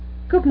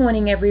Good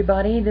morning,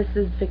 everybody. This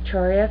is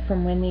Victoria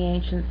from When the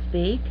Ancients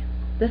Speak.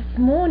 This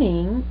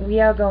morning we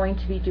are going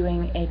to be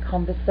doing a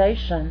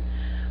conversation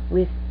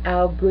with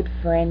our good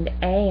friend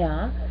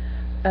Aya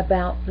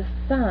about the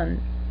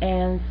sun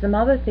and some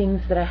other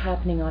things that are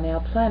happening on our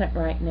planet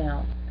right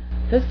now.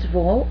 First of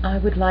all, I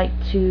would like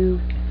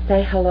to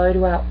say hello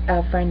to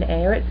our friend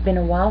Aya. It's been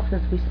a while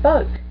since we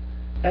spoke.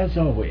 As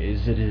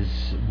always, it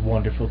is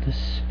wonderful to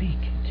speak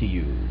to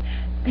you.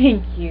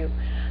 Thank you.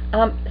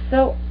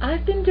 So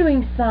I've been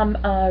doing some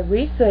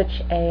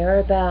research, Aya,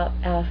 about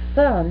our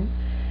sun,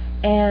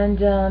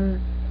 and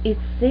it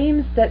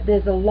seems that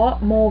there's a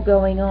lot more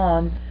going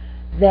on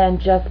than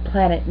just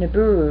planet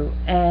Nibiru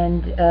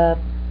and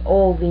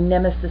all the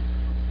Nemesis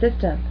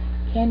system.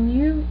 Can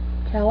you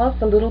tell us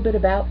a little bit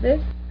about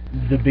this?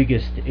 The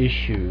biggest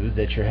issue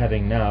that you're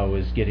having now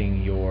is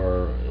getting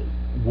your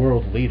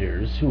world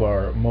leaders, who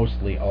are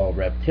mostly all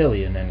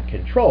reptilian and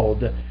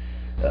controlled,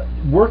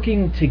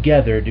 working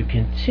together to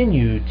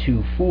continue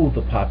to fool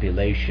the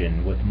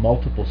population with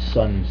multiple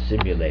sun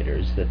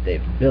simulators that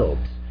they've built.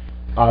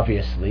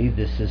 Obviously,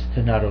 this is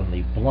to not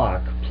only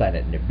block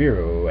planet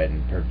Nibiru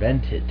and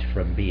prevent it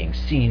from being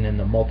seen in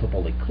the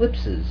multiple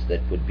eclipses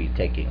that would be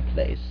taking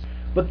place,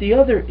 but the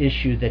other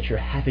issue that you're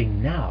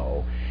having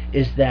now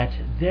is that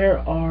there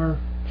are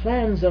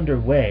plans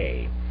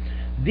underway.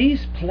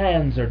 These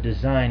plans are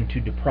designed to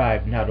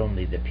deprive not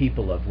only the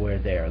people of where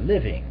they are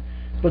living,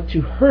 but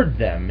to herd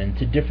them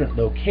into different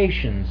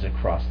locations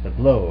across the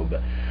globe.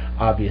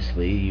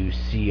 Obviously, you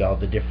see all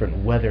the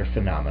different weather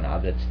phenomena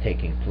that's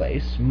taking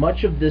place.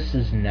 Much of this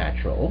is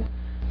natural.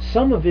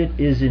 Some of it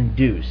is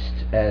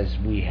induced, as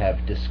we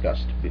have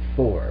discussed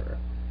before.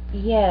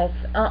 Yes,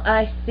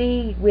 I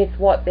see with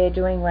what they're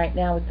doing right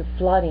now with the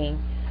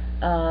flooding.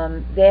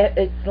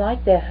 It's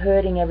like they're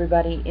herding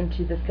everybody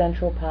into the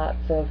central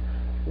parts of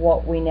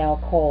what we now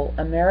call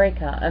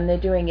America, and they're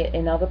doing it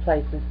in other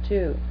places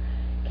too.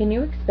 Can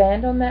you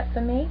expand on that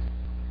for me?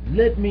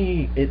 Let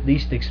me at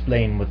least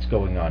explain what's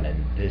going on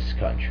in this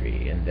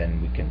country, and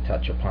then we can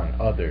touch upon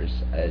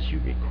others as you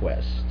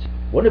request.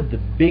 One of the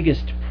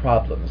biggest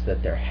problems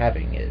that they're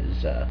having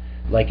is,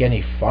 like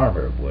any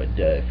farmer would,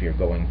 if you're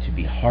going to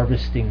be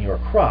harvesting your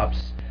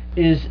crops,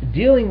 is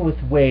dealing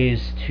with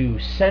ways to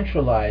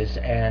centralize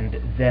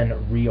and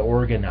then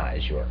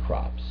reorganize your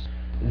crops.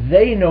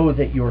 They know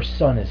that your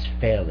sun is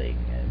failing.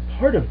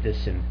 Part of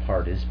this, in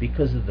part, is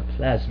because of the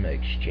plasma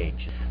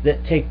exchanges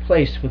that take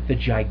place with the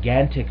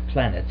gigantic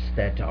planets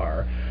that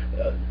are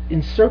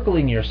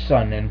encircling your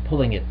sun and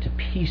pulling it to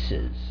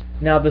pieces.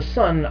 Now, the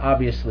sun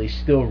obviously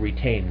still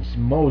retains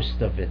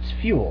most of its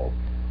fuel,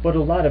 but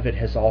a lot of it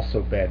has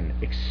also been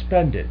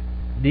expended.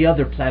 The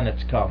other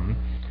planets come,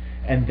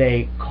 and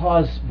they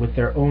cause, with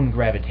their own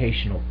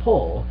gravitational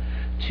pull,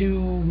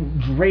 to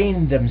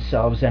drain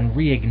themselves and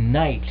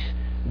reignite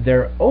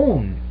their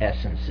own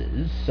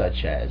essences,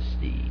 such as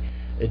the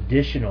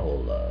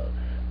additional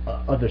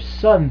other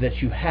sun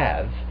that you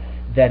have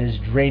that is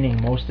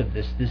draining most of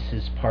this. This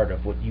is part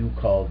of what you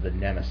call the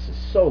Nemesis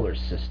solar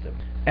system.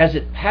 As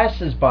it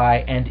passes by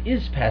and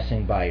is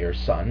passing by your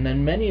sun,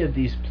 and many of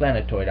these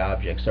planetoid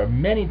objects are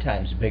many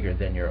times bigger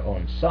than your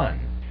own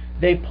sun,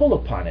 they pull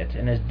upon it,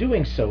 and as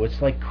doing so,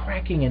 it's like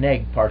cracking an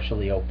egg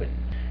partially open.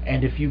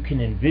 And if you can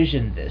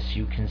envision this,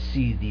 you can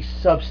see the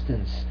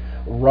substance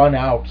run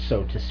out,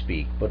 so to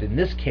speak, but in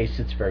this case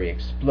it's very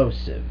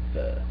explosive.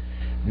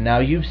 Now,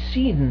 you've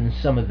seen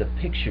some of the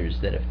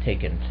pictures that have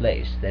taken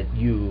place that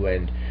you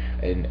and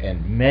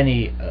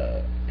many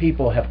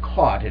people have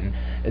caught, and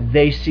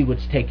they see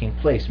what's taking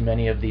place.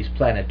 Many of these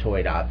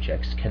planetoid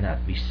objects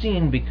cannot be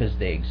seen because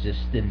they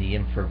exist in the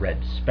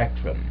infrared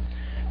spectrum.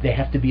 They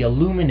have to be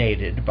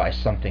illuminated by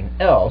something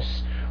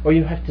else, or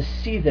you have to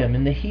see them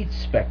in the heat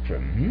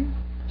spectrum.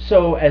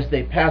 So as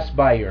they pass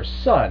by your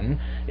sun,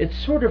 it's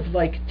sort of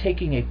like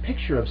taking a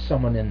picture of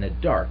someone in the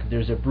dark.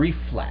 There's a brief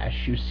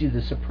flash, you see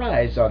the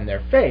surprise on their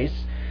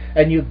face,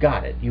 and you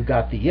got it. You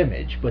got the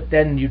image, but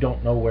then you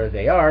don't know where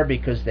they are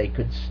because they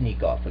could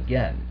sneak off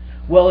again.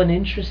 Well, an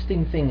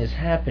interesting thing is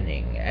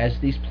happening. As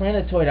these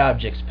planetoid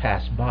objects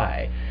pass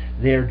by,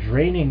 they're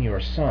draining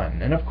your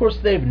sun, and of course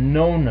they've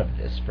known of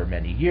this for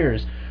many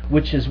years,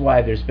 which is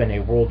why there's been a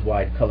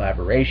worldwide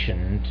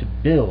collaboration to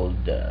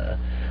build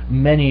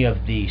many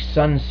of the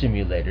sun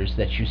simulators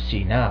that you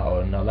see now,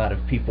 and a lot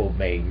of people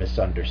may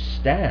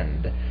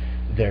misunderstand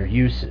their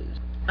uses.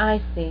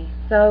 I see.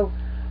 So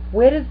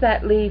where does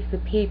that leave the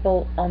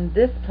people on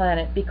this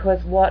planet?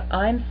 Because what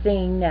I'm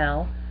seeing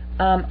now,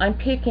 I'm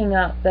picking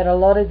up that a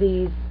lot of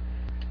these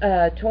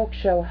talk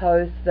show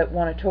hosts that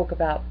want to talk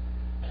about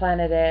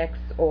Planet X,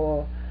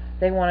 or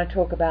they want to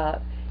talk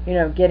about,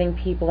 getting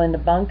people into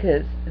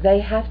bunkers,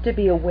 they have to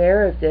be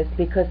aware of this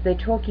because they're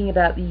talking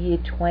about the year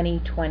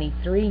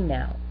 2023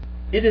 now.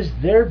 It is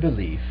their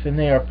belief, and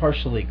they are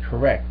partially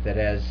correct, that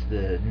as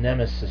the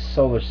Nemesis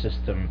solar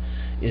system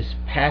is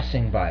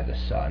passing by the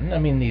sun,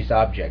 these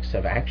objects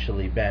have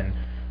actually been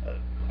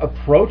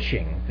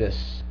approaching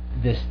this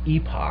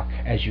epoch,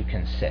 as you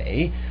can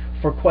say,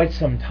 for quite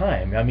some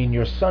time.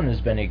 Your sun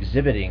has been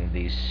exhibiting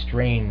these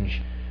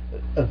strange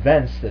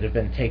events that have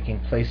been taking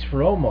place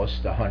for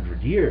almost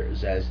 100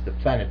 years as the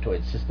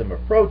planetoid system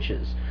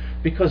approaches,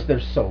 because they're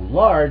so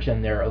large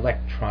and they're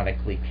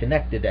electronically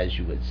connected, as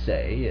you would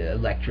say,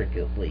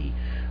 electrically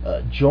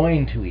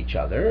joined to each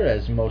other,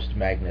 as most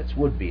magnets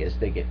would be. As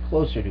they get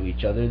closer to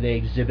each other, they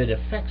exhibit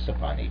effects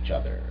upon each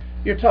other.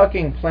 You're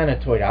talking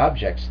planetoid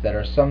objects that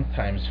are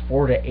sometimes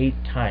 4 to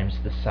 8 times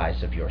the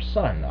size of your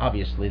sun.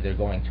 Obviously, they're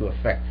going to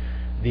affect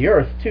the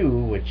Earth too,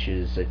 which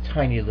is a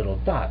tiny little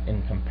dot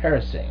in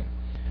comparison.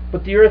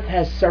 But the Earth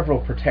has several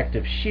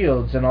protective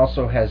shields and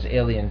also has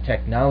alien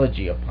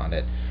technology upon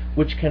it,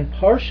 which can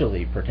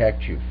partially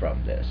protect you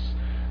from this.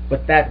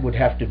 But that would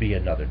have to be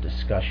another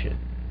discussion.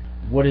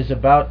 What is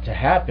about to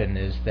happen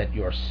is that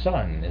your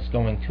sun is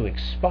going to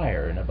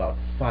expire in about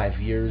 5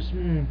 years,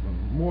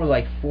 more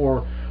like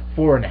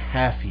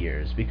 4.5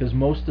 years, because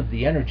most of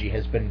the energy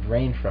has been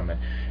drained from it.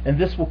 And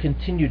this will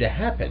continue to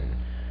happen.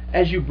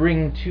 As you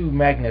bring two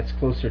magnets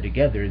closer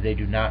together, they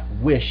do not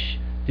wish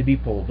to be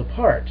pulled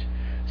apart.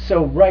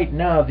 So right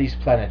now these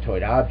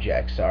planetoid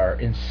objects are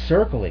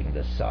encircling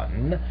the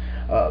sun,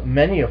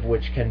 many of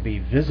which can be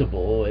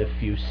visible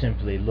if you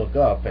simply look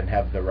up and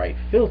have the right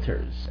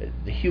filters.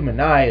 The human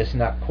eye is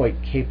not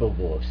quite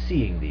capable of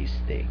seeing these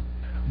things.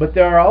 But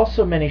there are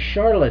also many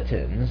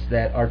charlatans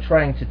that are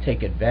trying to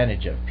take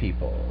advantage of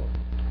people.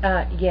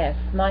 Yes,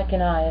 Mike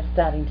and I are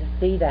starting to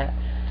see that.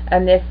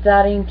 And they're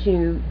starting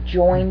to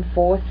join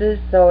forces,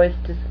 so as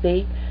to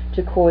speak,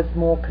 to cause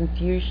more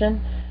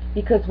confusion.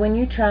 Because when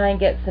you try and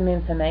get some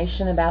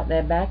information about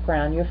their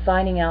background, you're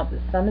finding out that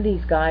some of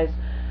these guys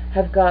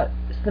have got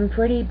some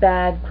pretty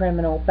bad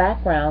criminal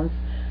backgrounds,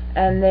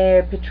 and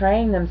they're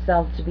portraying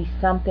themselves to be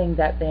something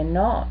that they're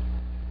not.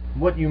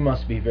 What you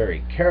must be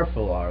very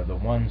careful are the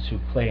ones who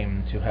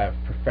claim to have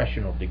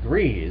professional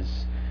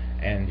degrees,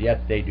 and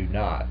yet they do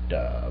not.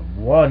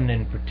 One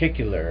in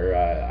particular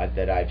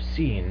that I've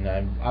seen,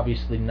 I'm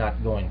obviously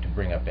not going to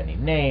bring up any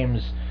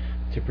names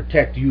to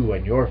protect you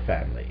and your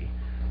family,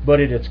 but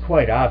it is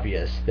quite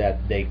obvious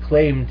that they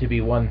claim to be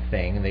one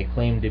thing, they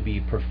claim to be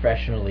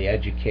professionally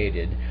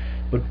educated,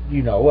 but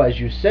as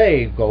you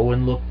say, go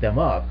and look them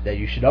up. That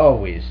you should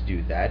always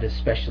do that,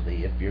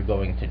 especially if you're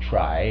going to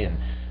try and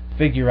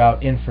figure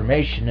out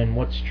information and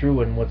what's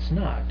true and what's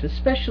not,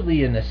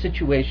 especially in a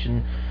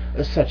situation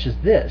such as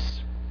this.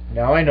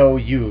 Now, I know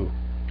you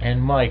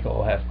and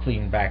Michael have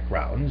clean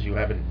backgrounds. You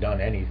haven't done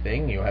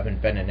anything. You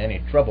haven't been in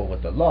any trouble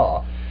with the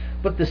law.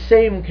 But the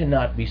same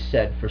cannot be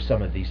said for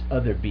some of these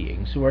other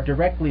beings who are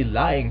directly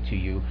lying to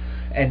you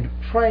and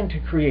trying to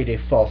create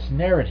a false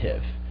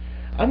narrative.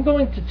 I'm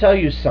going to tell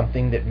you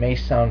something that may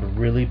sound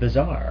really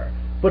bizarre,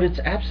 but it's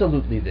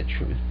absolutely the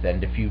truth,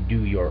 and if you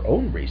do your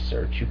own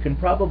research, you can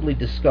probably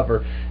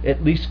discover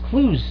at least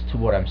clues to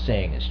what I'm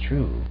saying is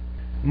true.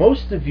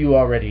 Most of you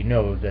already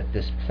know that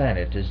this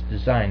planet is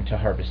designed to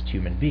harvest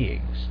human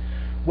beings.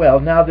 Well,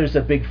 now there's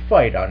a big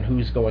fight on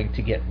who's going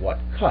to get what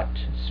cut,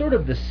 sort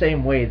of the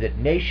same way that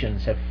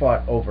nations have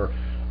fought over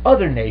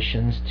other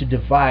nations to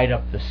divide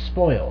up the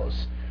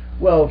spoils.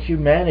 Well,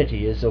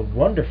 humanity is a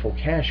wonderful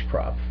cash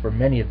crop for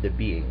many of the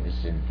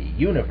beings in the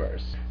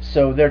universe,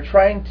 so they're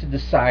trying to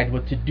decide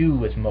what to do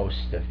with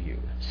most of you.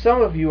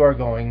 Some of you are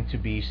going to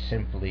be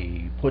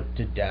simply put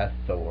to death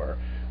or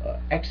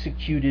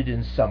executed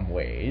in some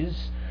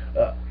ways.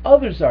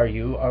 Others are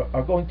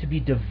going to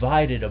be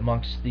divided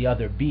amongst the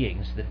other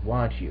beings that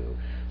want you.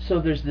 So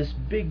there's this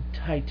big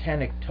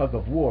titanic tug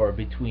of war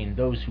between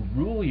those who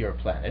rule your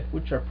planet,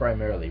 which are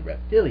primarily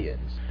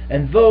reptilians,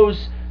 and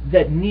those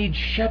that need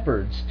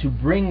shepherds to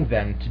bring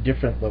them to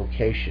different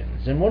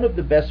locations. And one of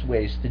the best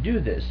ways to do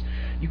this,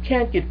 you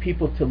can't get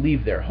people to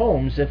leave their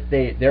homes if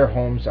their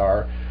homes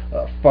are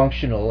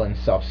functional and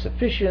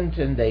self-sufficient,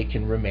 and they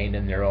can remain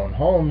in their own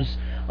homes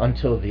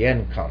until the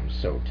end comes,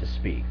 so to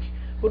speak.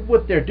 But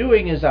what they're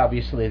doing is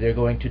obviously they're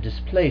going to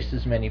displace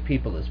as many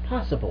people as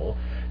possible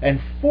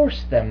and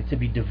force them to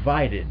be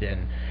divided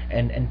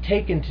and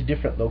taken to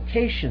different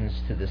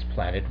locations to this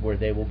planet, where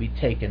they will be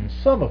taken,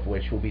 some of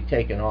which will be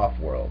taken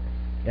off-world,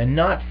 and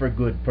not for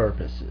good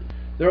purposes.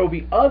 There will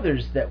be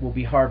others that will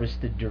be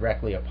harvested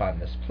directly upon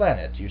this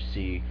planet. You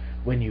see,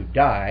 when you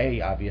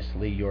die,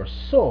 obviously your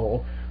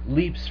soul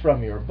leaps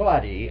from your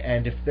body,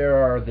 and if there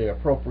are the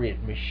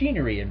appropriate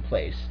machinery in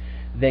place,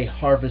 they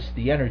harvest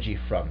the energy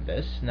from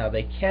this. Now,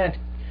 they can't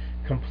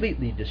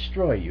completely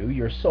destroy you.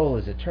 Your soul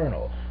is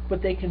eternal.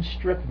 But they can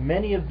strip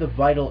many of the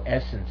vital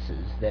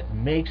essences that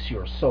makes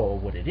your soul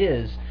what it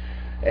is,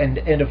 and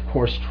of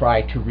course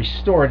try to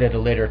restore it at a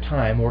later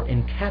time, or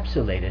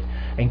encapsulate it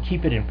and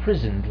keep it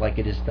imprisoned like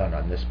it is done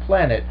on this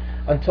planet,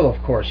 until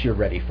of course you're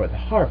ready for the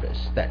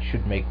harvest. That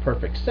should make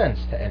perfect sense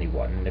to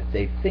anyone if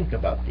they think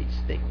about these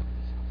things.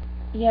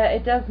 Yeah,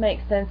 it does make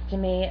sense to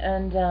me,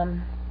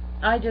 and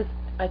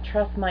I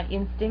trust my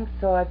instincts,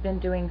 so I've been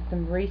doing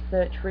some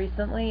research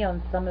recently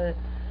on some of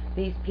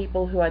these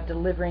people who are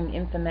delivering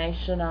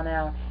information on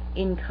our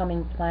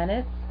incoming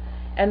planets.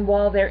 And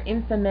while their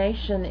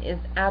information is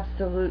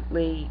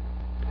absolutely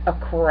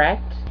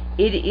correct,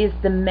 it is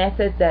the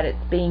method that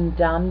it's being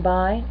done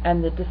by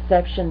and the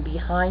deception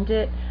behind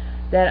it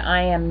that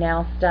I am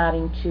now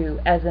starting to,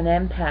 as an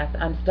empath,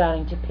 I'm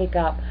starting to pick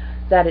up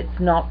that it's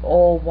not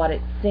all what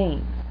it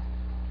seems.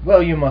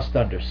 Well, you must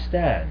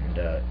understand,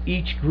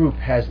 each group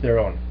has their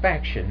own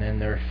faction and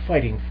they're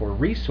fighting for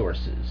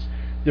resources.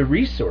 The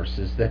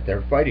resources that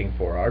they're fighting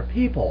for are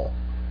people.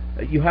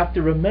 You have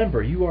to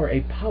remember, you are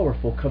a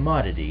powerful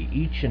commodity.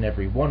 Each and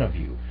every one of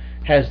you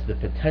has the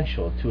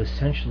potential to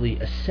essentially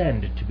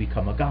ascend to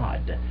become a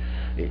god.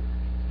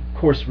 Of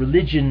course,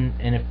 religion,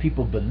 and if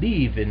people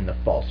believe in the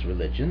false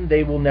religion,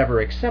 they will never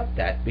accept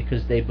that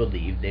because they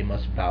believe they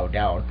must bow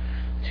down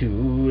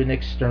to an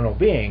external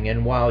being.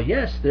 And while,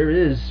 yes, there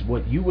is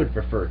what you would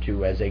refer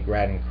to as a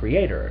grand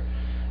creator,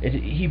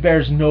 he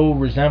bears no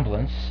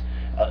resemblance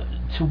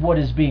to what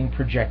is being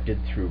projected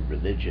through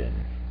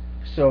religion.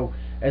 So,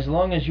 as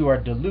long as you are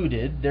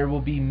deluded, there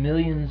will be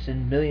millions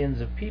and millions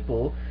of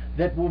people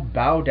that will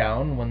bow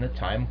down when the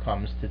time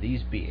comes to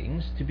these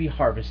beings to be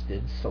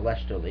harvested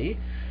celestially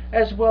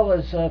as well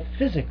as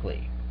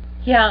physically.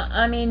 Yeah,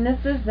 I mean,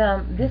 this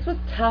was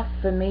tough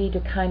for me to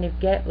kind of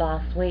get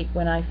last week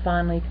when I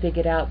finally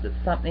figured out that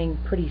something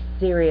pretty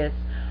serious,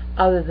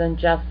 other than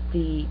just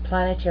the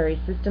planetary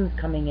systems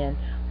coming in,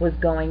 was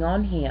going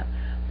on here.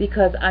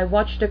 Because I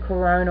watched a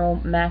coronal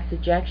mass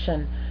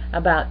ejection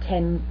about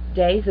 10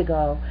 days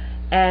ago,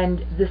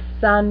 and the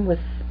sun was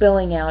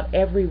spilling out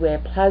everywhere,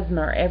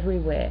 plasma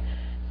everywhere.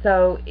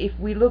 So if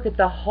we look at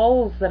the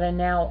holes that are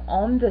now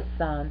on the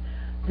sun,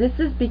 this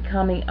is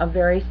becoming a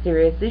very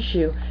serious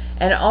issue.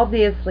 And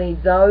obviously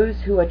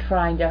those who are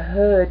trying to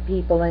herd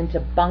people into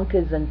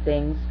bunkers and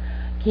things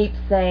keep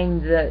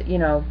saying that,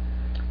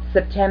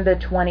 September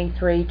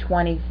 23,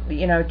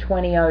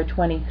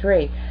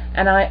 2023.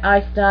 And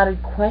I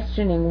started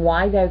questioning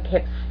why they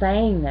kept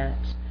saying that.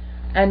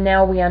 And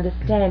now we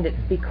understand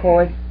it's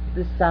because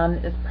the sun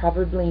is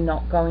probably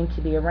not going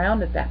to be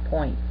around at that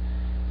point.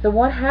 So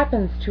what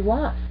happens to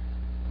us?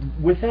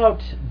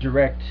 Without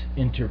direct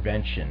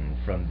intervention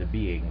from the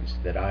beings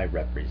that I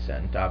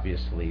represent,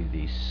 obviously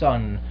the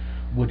sun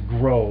would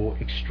grow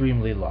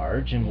extremely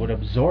large and would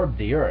absorb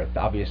the earth.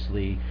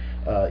 Obviously,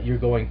 you're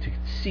going to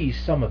see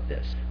some of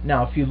this.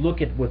 Now, if you look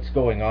at what's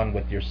going on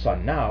with your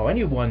sun now,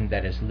 anyone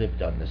that has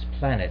lived on this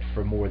planet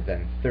for more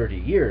than 30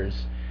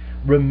 years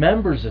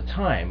remembers a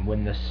time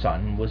when the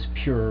sun was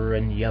pure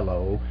and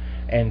yellow,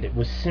 and it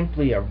was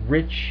simply a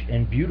rich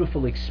and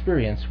beautiful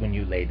experience when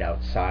you laid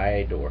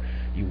outside or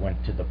you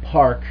went to the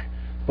park.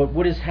 But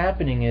what is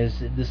happening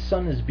is the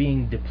sun is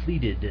being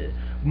depleted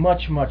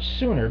much, much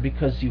sooner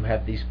because you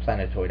have these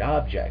planetoid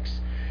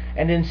objects.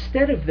 And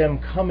instead of them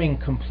coming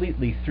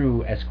completely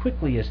through as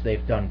quickly as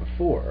they've done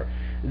before,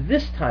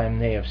 this time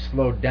they have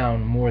slowed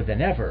down more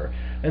than ever,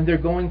 and they're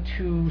going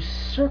to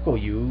circle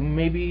you,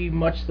 maybe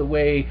much the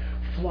way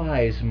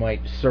flies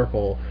might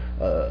circle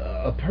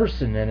a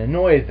person and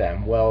annoy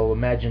them. Well,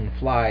 imagine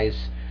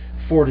flies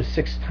 4 to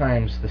 6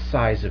 times the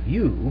size of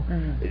you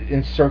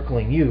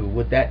encircling you.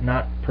 Would that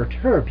not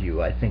perturb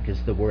you, I think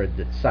is the word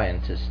that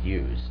scientists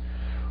use.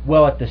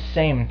 Well, at the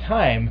same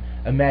time,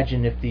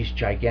 imagine if these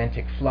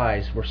gigantic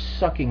flies were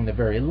sucking the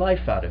very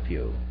life out of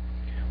you.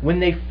 When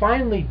they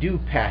finally do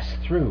pass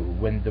through,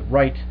 when the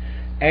right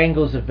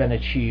angles have been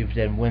achieved,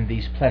 and when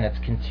these planets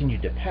continue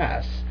to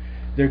pass,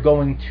 they're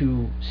going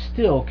to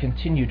still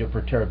continue to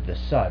perturb the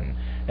sun.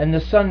 And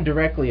the sun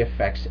directly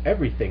affects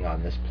everything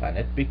on this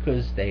planet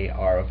because they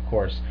are, of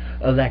course,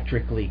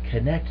 electrically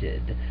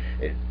connected.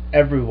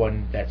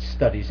 Everyone that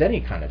studies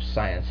any kind of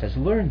science has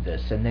learned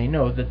this, and they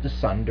know that the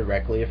sun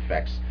directly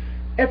affects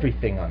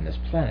everything on this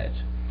planet.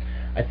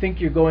 I think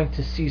you're going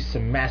to see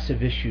some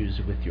massive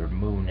issues with your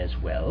moon as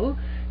well.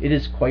 It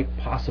is quite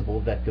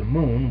possible that the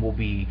moon will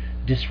be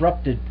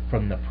disrupted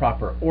from the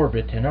proper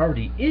orbit, and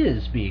already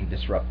is being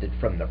disrupted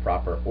from the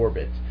proper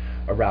orbit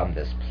around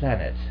this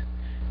planet.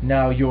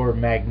 Now, your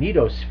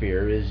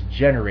magnetosphere is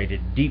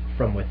generated deep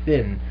from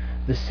within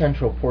the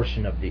central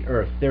portion of the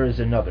Earth. There is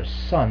another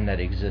sun that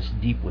exists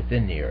deep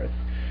within the Earth.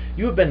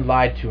 You have been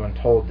lied to and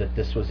told that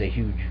this was a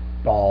huge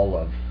ball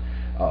of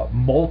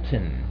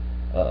molten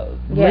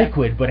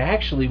liquid, but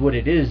actually what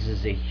it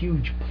is a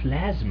huge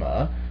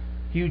plasma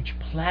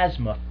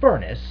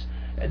furnace.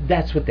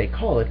 That's what they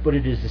call it, but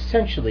it is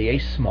essentially a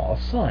small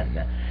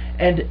sun.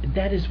 And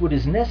that is what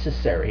is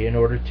necessary in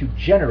order to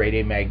generate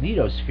a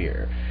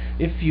magnetosphere.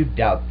 If you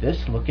doubt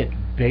this, look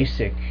at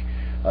basic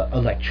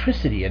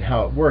electricity and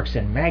how it works,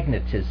 and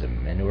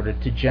magnetism. In order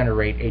to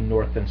generate a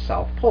north and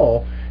south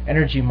pole,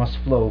 energy must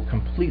flow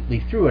completely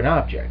through an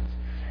object,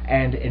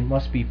 and it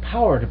must be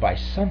powered by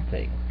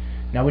something.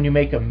 Now, when you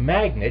make a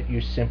magnet,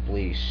 you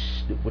simply,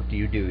 what do?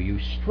 You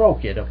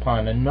stroke it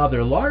upon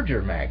another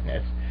larger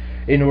magnet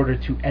in order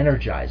to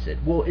energize it.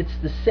 Well, it's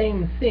the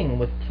same thing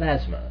with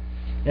plasma.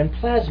 And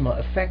plasma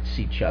affects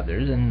each other,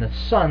 and the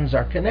suns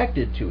are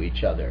connected to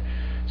each other.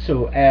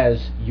 So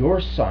as your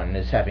sun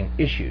is having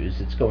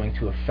issues, it's going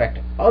to affect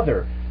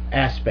other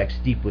aspects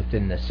deep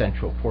within the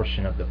central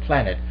portion of the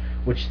planet,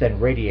 which then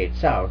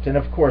radiates out. And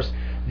of course,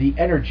 the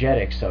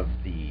energetics of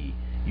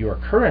your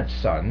current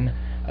sun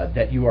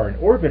that you are in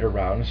orbit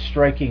around,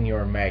 striking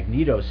your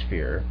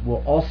magnetosphere,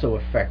 will also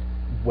affect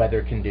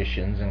weather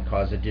conditions and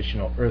cause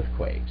additional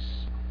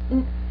earthquakes.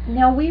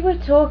 Now, we were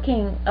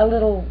talking a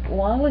little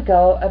while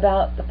ago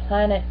about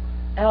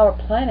our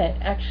planet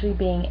actually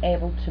being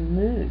able to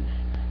move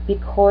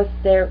because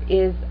there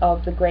is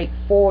of the great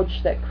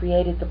forge that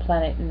created the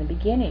planet in the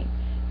beginning.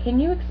 Can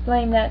you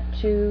explain that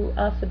to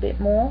us a bit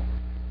more?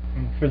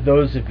 For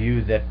those of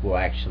you that will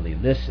actually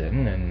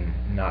listen and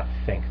not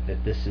think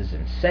that this is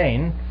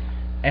insane,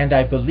 and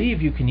I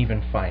believe you can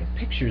even find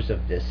pictures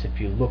of this if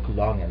you look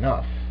long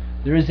enough,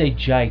 there is a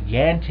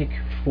gigantic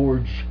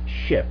forged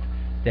ship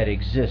that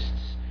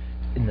exists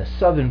in the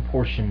southern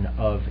portion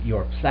of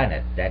your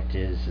planet that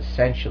is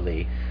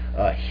essentially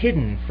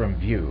hidden from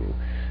view.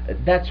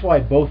 That's why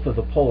both of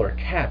the polar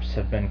caps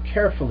have been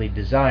carefully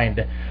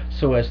designed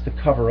so as to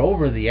cover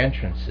over the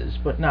entrances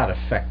but not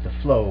affect the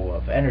flow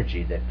of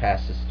energy that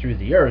passes through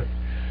the Earth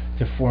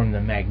to form the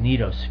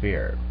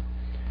magnetosphere.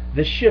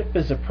 The ship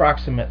is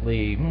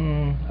approximately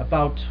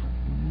about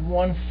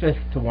 1/5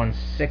 to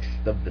 1/6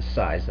 of the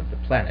size of the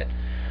planet,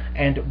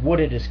 and what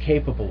it is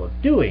capable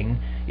of doing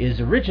is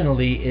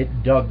originally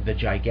it dug the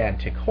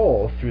gigantic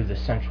hole through the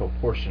central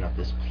portion of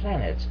this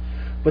planet,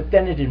 but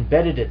then it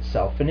embedded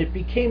itself and it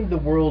became the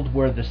world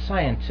where the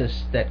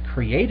scientists that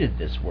created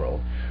this world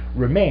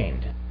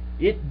remained.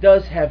 It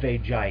does have a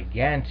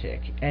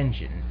gigantic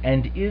engine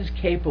and is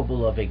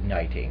capable of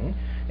igniting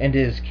and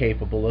is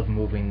capable of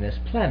moving this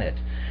planet,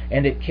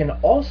 and it can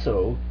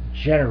also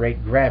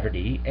generate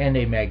gravity and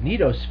a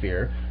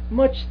magnetosphere,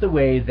 much the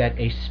way that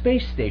a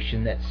space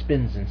station that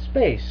spins in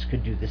space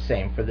could do the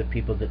same for the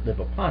people that live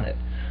upon it.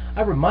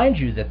 I remind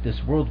you that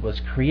this world was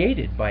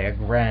created by a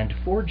grand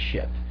forge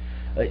ship.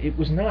 It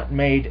was not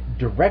made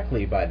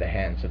directly by the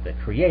hands of the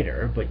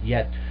Creator, but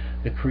yet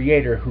the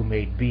Creator who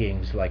made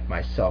beings like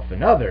myself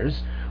and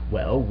others,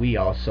 well, we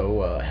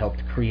also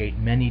helped create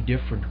many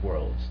different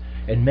worlds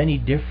and many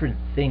different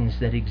things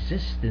that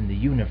exist in the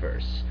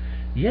universe.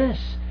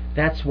 Yes,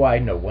 that's why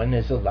no one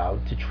is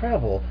allowed to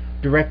travel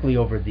directly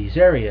over these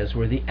areas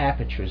where the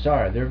apertures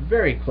are. They're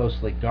very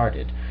closely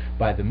guarded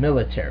by the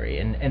military,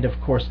 and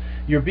of course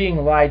you're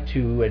being lied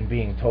to and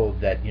being told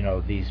that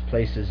these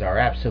places are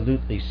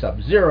absolutely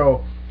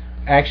sub-zero.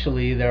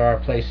 Actually, there are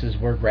places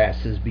where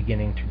grass is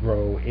beginning to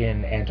grow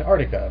in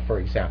Antarctica, for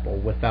example,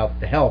 without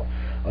the help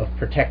of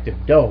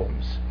protective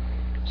domes.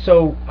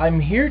 So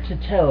I'm here to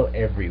tell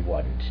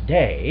everyone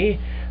today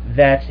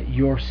that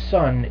your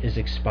sun is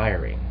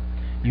expiring.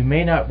 You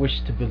may not wish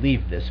to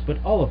believe this, but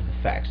all of the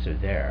facts are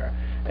there.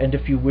 And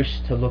if you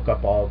wish to look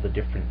up all the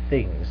different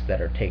things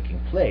that are taking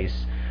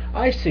place,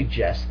 I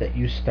suggest that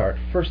you start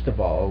first of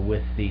all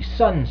with the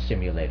sun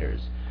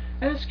simulators.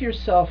 Ask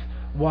yourself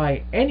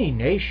why any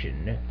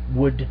nation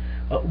would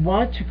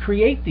want to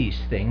create these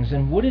things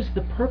and what is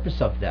the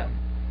purpose of them.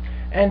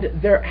 And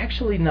they're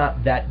actually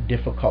not that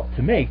difficult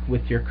to make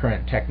with your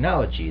current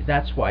technology.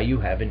 That's why you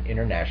have an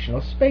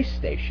International Space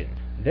Station.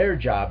 Their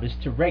job is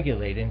to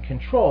regulate and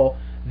control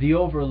the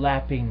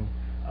overlapping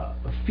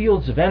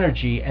fields of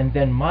energy and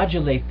then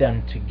modulate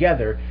them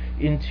together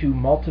into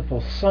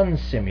multiple sun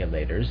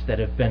simulators that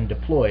have been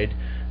deployed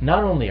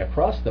not only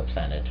across the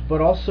planet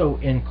but also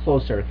in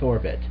close Earth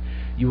orbit.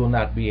 You will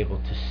not be able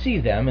to see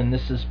them, and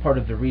this is part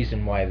of the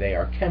reason why they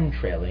are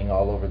chemtrailing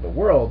all over the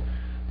world,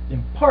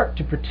 in part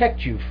to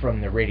protect you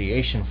from the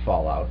radiation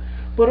fallout,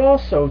 but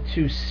also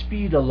to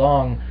speed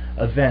along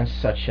events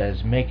such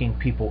as making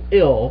people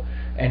ill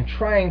and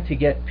trying to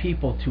get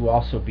people to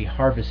also be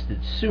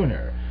harvested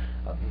sooner.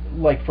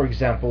 Like, for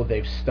example,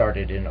 they've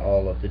started in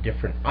all of the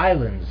different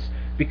islands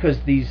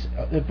because these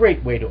are a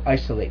great way to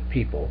isolate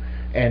people,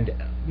 and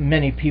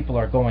many people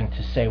are going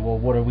to say, well,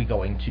 what are we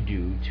going to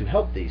do to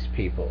help these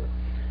people?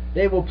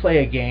 They will play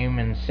a game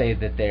and say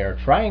that they are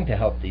trying to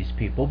help these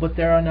people, but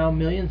there are now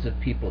millions of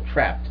people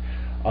trapped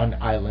on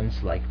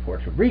islands like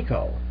Puerto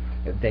Rico.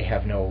 They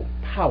have no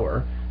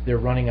power, they're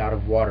running out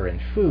of water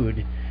and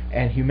food,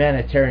 and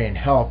humanitarian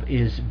help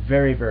is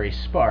very, very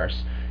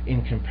sparse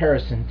in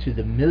comparison to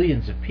the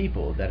millions of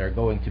people that are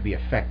going to be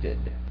affected.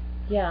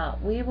 Yeah,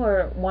 we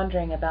were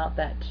wondering about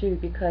that too,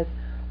 because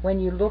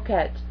when you look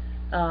at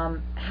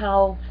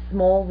how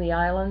small the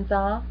islands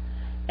are,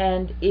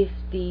 and if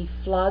the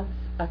floods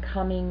are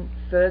coming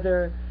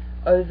further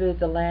over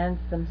the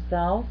lands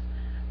themselves,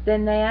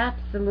 then they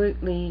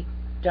absolutely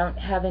don't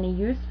have any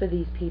use for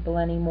these people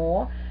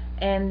anymore,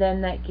 and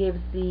then that gives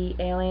the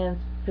aliens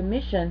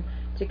permission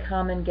to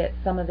come and get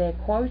some of their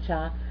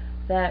quota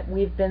that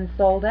we've been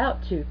sold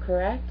out to,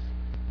 correct?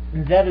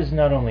 That is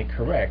not only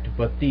correct,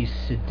 but these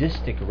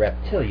sadistic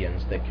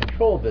reptilians that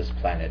control this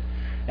planet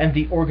and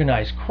the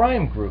organized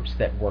crime groups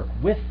that work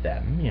with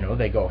them,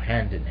 they go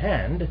hand in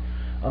hand,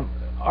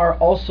 are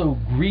also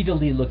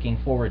greedily looking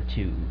forward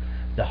to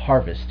the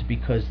harvest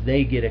because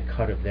they get a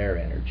cut of their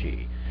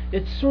energy.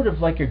 It's sort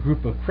of like a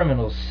group of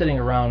criminals sitting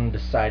around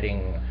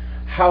deciding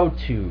how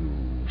to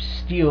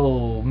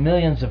steal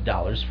millions of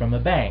dollars from a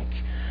bank.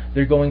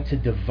 They're going to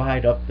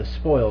divide up the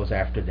spoils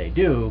after they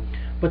do,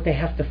 but they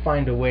have to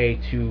find a way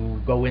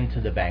to go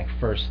into the bank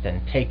first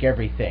and take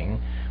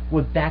everything.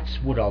 Well, that's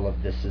what all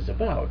of this is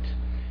about.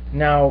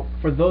 Now,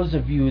 for those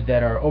of you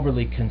that are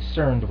overly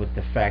concerned with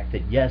the fact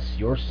that yes,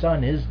 your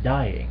sun is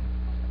dying,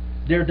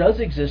 there does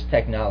exist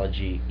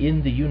technology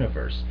in the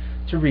universe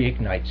to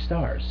reignite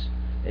stars.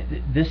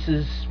 This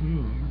is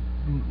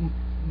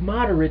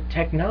moderate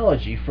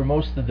technology for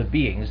most of the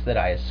beings that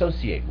I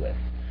associate with.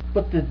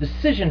 But the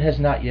decision has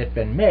not yet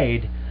been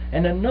made,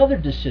 and another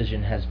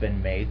decision has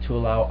been made to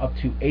allow up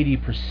to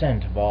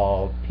 80% of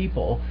all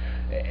people.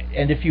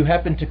 And if you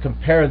happen to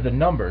compare the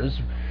numbers,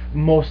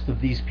 most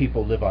of these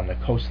people live on the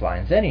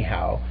coastlines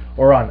anyhow,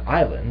 or on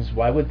islands.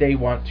 Why would they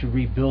want to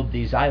rebuild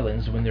these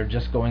islands when they're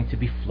just going to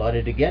be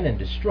flooded again and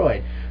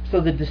destroyed?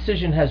 So the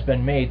decision has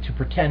been made to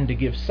pretend to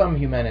give some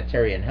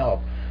humanitarian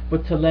help,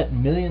 but to let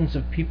millions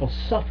of people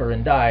suffer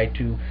and die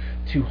to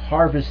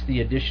harvest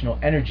the additional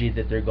energy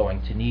that they're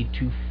going to need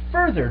to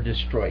further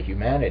destroy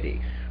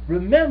humanity.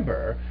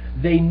 Remember,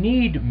 they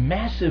need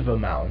massive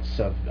amounts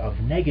of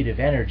negative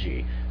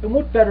energy, and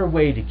what better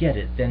way to get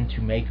it than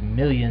to make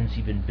millions,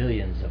 even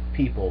billions of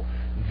people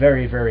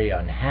very, very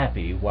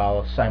unhappy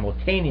while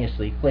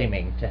simultaneously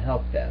claiming to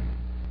help them.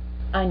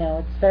 I know,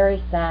 it's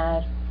very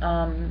sad,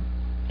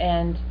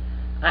 and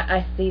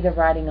I see the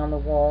writing on the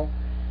wall.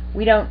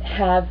 We don't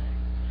have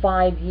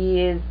 5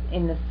 years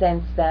in the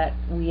sense that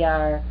we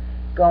are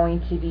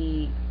going to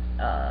be,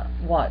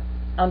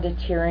 under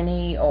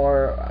tyranny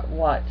or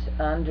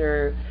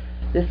under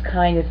this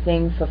kind of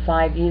thing for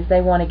 5 years.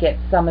 They want to get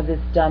some of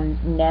this done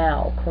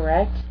now,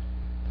 correct?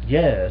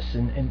 Yes,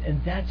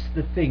 and that's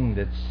the thing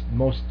that's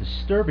most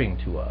disturbing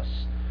to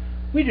us.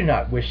 We do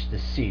not wish to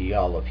see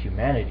all of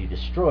humanity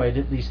destroyed,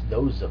 at least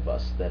those of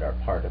us that are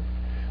part of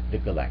the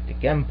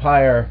Galactic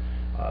Empire.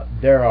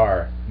 There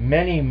are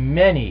many,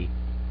 many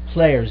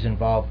players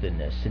involved in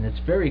this, and it's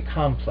very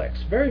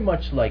complex, very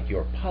much like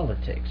your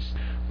politics.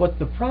 But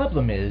the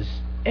problem is,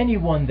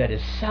 anyone that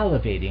is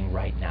salivating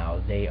right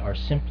now, they are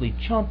simply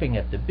chomping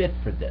at the bit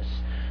for this.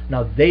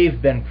 Now, they've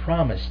been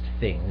promised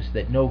things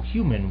that no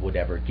human would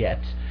ever get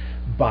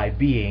by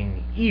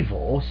being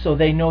evil, so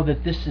they know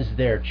that this is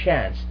their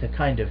chance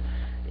to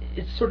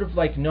it's sort of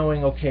like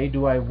knowing, okay,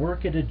 do I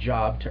work at a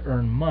job to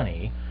earn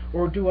money,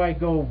 or do I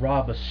go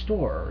rob a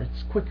store?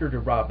 It's quicker to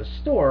rob a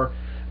store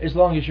as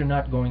long as you're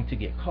not going to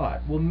get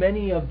caught. Well,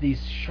 many of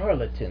these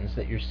charlatans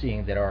that you're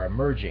seeing that are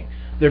emerging,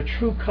 their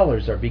true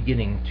colors are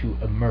beginning to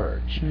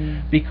emerge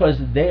because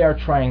they are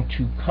trying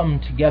to come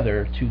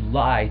together to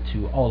lie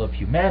to all of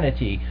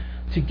humanity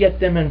to get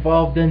them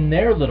involved in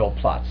their little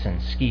plots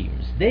and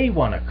schemes. They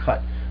want a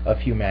cut of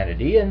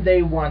humanity, and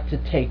they want to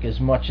take as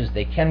much as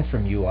they can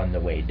from you on the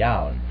way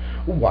down.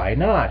 Why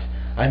not?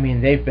 I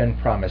mean, they've been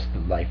promised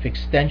life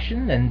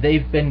extension, and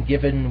they've been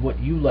given what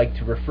you like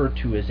to refer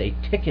to as a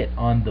ticket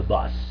on the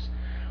bus.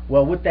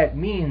 Well, what that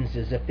means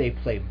is if they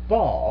play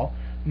ball,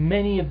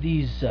 many of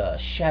these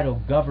shadow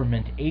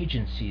government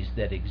agencies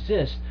that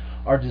exist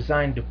are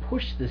designed to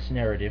push this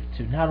narrative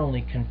to not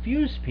only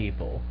confuse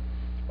people.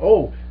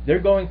 Oh, they're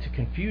going to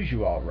confuse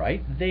you all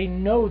right. They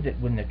know that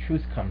when the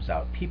truth comes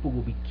out, people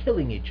will be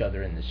killing each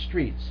other in the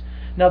streets.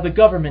 Now, the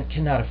government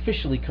cannot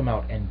officially come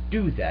out and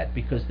do that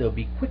because they'll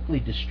be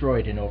quickly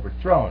destroyed and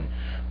overthrown.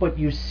 But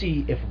you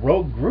see, if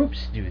rogue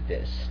groups do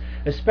this,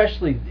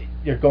 especially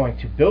they're going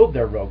to build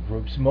their rogue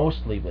groups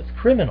mostly with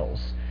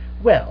criminals,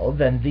 well,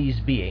 then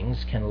these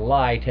beings can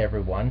lie to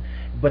everyone,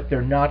 but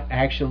they're not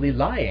actually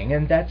lying,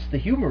 and that's the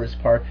humorous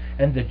part,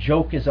 and the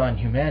joke is on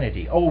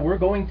humanity. Oh, we're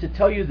going to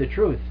tell you the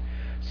truth.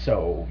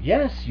 So,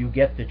 yes, you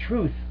get the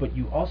truth, but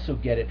you also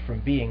get it from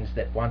beings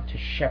that want to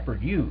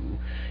shepherd you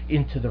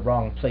into the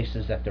wrong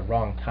places at the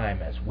wrong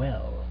time as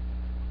well.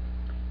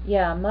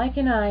 Yeah, Mike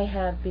and I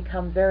have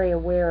become very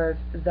aware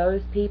of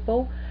those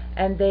people,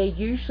 and they're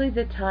usually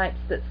the types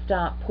that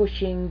start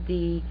pushing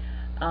the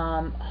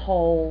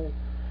whole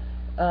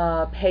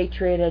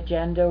patriot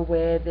agenda,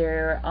 where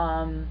they're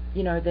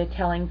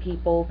telling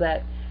people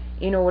that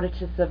in order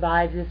to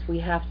survive this, we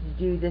have to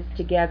do this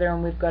together,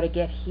 and we've got to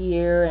get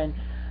here, and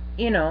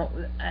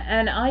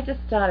and I just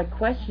started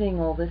questioning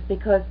all this,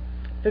 because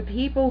for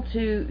people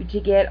to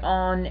get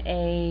on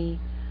a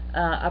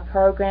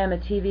program, a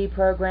TV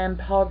program,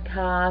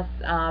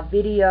 podcast,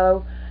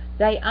 video,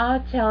 they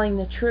are telling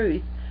the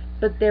truth,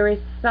 but there is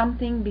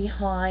something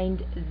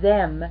behind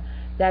them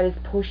that is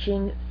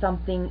pushing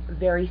something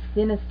very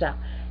sinister,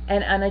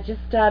 and I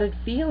just started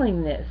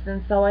feeling this,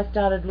 and so I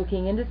started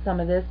looking into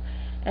some of this,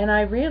 and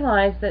I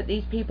realized that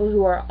these people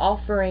who are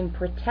offering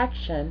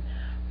protection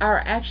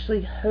are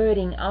actually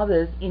herding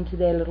others into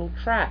their little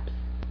traps.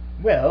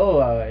 Well,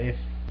 if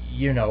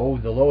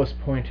the lowest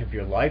point of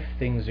your life,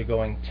 things are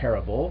going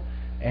terrible,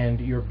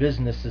 and your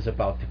business is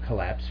about to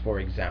collapse, for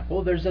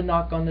example, there's a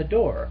knock on the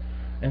door,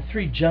 and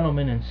 3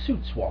 gentlemen in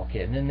suits walk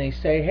in, and they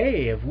say,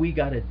 hey, have we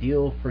got a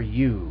deal for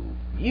you?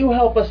 You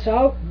help us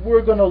out,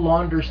 we're going to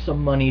launder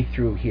some money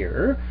through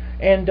here,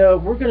 and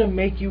we're going to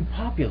make you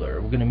popular,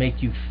 we're going to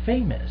make you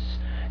famous.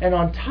 And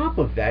on top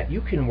of that,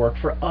 you can work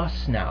for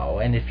us now,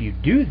 and if you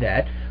do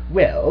that,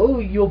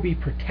 well, you'll be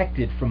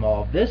protected from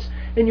all of this,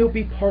 and you'll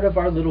be part of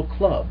our little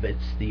club.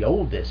 It's the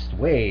oldest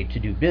way to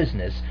do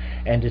business,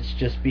 and it's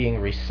just being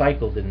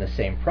recycled in the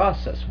same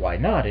process. Why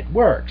not? It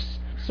works.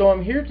 So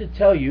I'm here to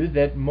tell you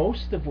that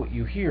most of what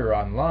you hear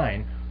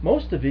online,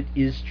 most of it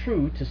is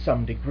true to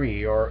some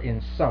degree or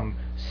in some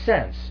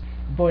sense.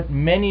 But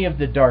many of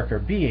the darker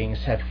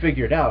beings have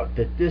figured out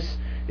that this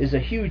is a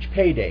huge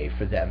payday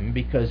for them,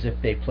 because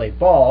if they play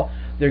ball,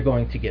 they're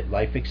going to get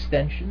life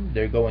extension,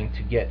 they're going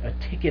to get a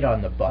ticket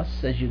on the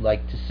bus, as you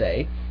like to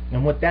say,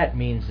 and what that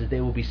means is they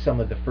will be some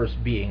of the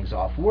first beings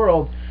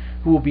off-world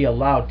who will be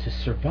allowed to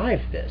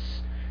survive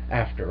this.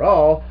 After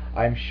all,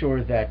 I'm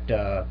sure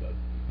that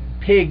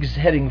pigs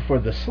heading for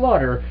the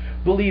slaughter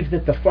believe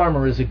that the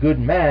farmer is a good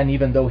man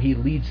even though he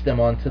leads them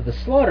onto the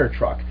slaughter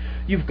truck.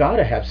 You've got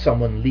to have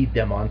someone lead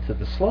them onto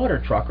the slaughter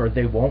truck or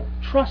they won't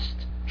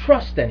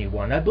trust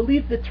anyone. I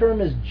believe the term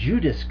is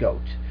Judas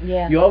goat.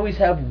 Yeah. You always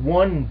have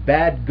one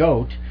bad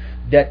goat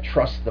that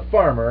trusts the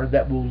farmer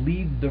that will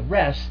lead the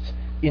rest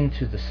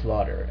into the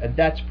slaughter, and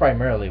that's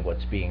primarily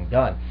what's being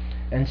done.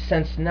 And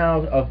since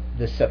now of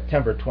the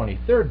September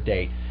 23rd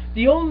date,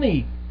 the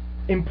only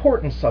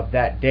importance of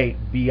that date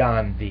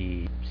beyond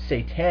the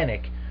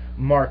satanic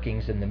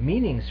markings and the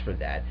meanings for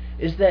that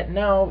is that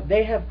now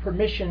they have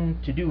permission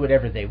to do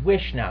whatever they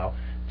wish now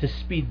to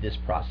speed this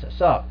process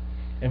up.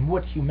 And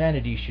what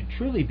humanity should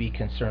truly be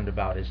concerned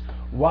about is,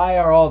 why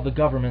are all the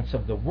governments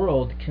of the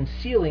world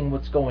concealing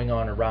what's going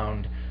on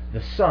around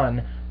the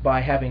sun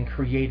by having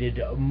created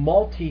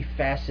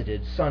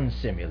multifaceted sun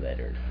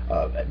simulators?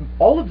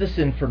 All of this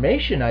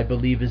information, I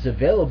believe, is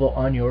available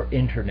on your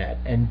internet,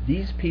 and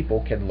these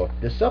people can look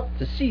this up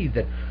to see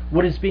that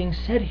what is being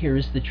said here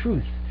is the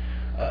truth.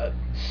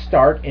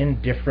 Start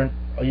in different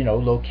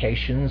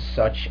locations,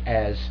 such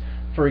as,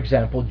 for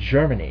example,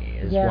 Germany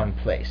is one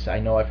place.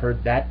 I know I've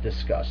heard that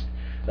discussed.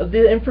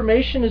 The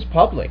information is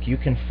public. You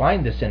can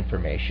find this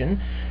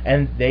information,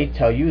 and they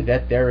tell you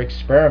that they're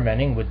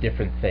experimenting with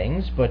different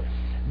things, but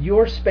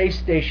your space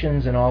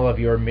stations and all of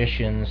your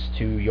missions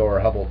to your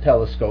Hubble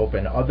telescope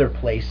and other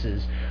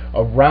places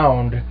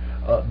around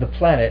the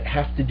planet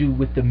have to do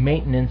with the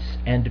maintenance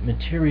and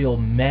material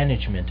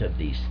management of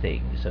these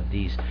things, of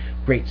these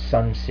great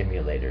sun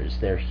simulators.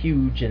 They're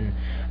huge and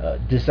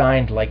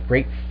designed like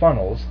great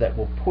funnels that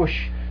will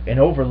push and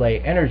overlay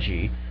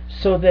energy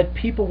so that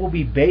people will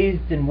be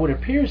bathed in what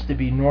appears to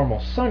be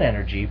normal sun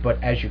energy,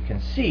 but as you can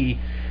see,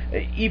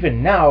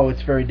 even now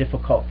it's very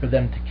difficult for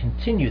them to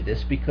continue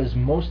this, because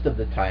most of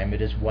the time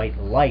it is white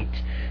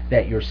light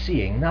that you're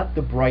seeing, not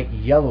the bright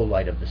yellow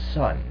light of the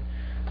sun.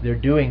 They're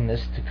doing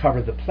this to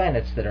cover the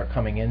planets that are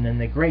coming in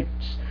and the great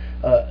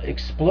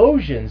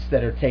explosions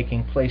that are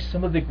taking place.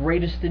 Some of the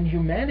greatest in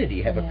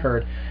humanity have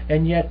occurred,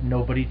 and yet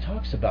nobody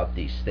talks about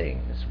these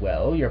things.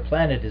 Well, your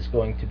planet is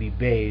going to be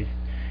bathed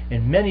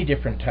in many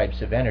different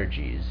types of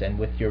energies, and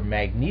with your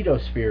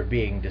magnetosphere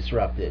being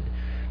disrupted,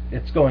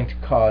 it's going to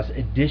cause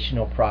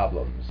additional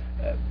problems,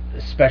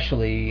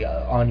 especially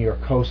on your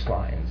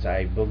coastlines.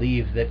 I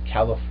believe that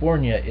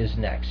California is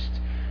next.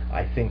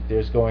 I think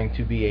there's going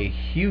to be a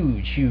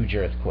huge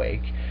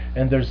earthquake,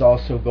 and there's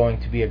also going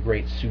to be a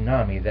great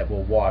tsunami that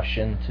will wash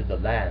into the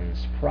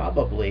lands,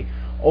 probably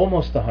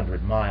almost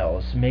 100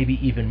 miles, maybe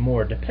even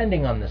more,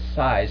 depending on the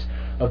size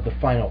of the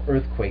final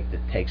earthquake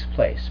that takes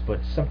place.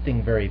 But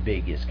something very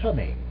big is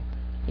coming.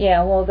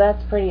 Yeah, well,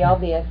 that's pretty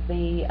obvious.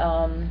 The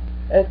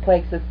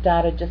earthquakes that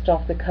started just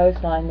off the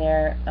coastline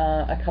there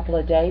a couple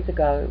of days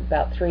ago,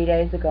 about 3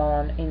 days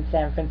ago in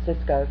San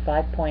Francisco,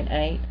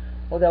 5.8,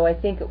 although I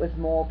think it was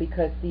more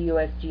because the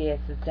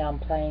USGS is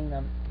downplaying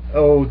them.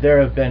 Oh, there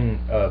have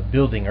been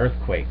building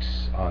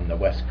earthquakes on the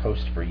West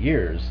Coast for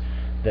years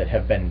that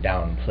have been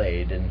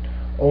downplayed, and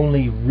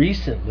only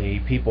recently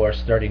people are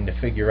starting to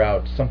figure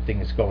out something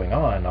is going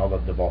on. All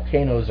of the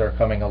volcanoes are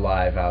coming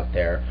alive out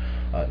there.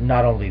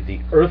 Not only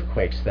the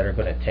earthquakes that are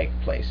going to take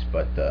place,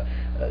 but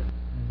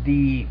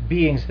the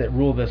beings that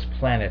rule this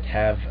planet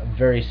have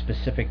very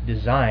specific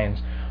designs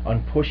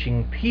on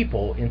pushing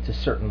people into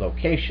certain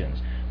locations.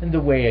 And the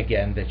way,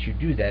 again, that you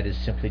do that is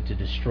simply to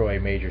destroy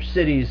major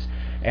cities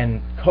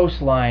and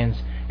coastlines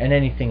and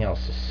anything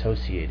else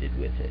associated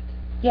with it.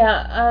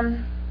 Yeah,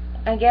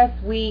 I guess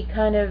we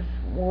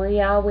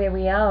are where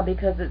we are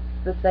because it's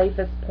the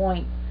safest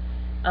point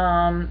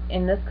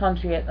in this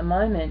country at the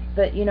moment.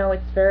 But,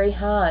 it's very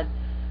hard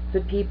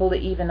for people to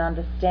even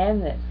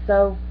understand this.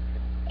 So,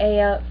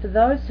 for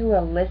those who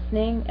are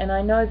listening, and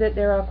I know that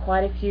there are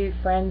quite a few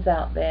friends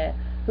out there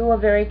who are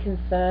very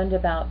concerned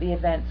about the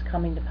events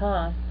coming to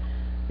pass,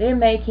 they're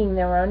making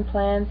their own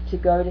plans to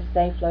go to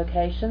safe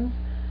locations.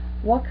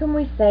 What can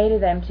we say to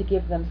them to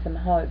give them some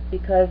hope?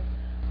 Because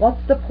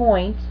what's the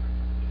point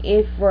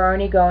if we're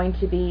only going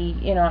to be,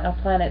 our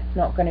planet's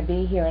not going to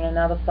be here in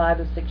another 5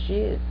 or 6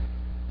 years?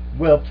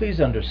 Well,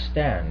 please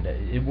understand,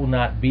 it will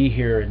not be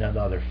here in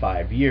another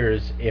 5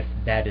 years if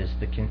that is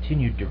the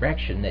continued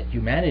direction that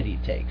humanity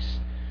takes.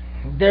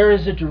 There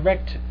is a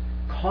direct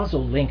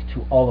causal link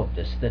to all of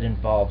this that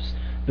involves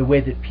the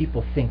way that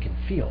people think and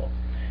feel.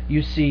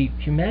 You see,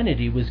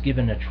 humanity was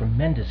given a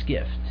tremendous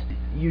gift.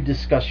 You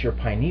discuss your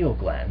pineal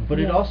gland, but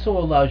it also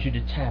allows you to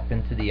tap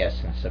into the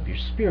essence of your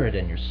spirit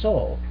and your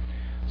soul,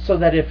 so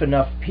that if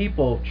enough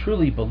people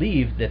truly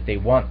believe that they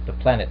want the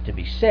planet to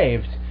be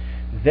saved,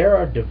 There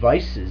are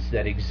devices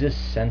that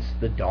exist since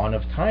the dawn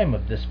of time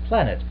of this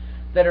planet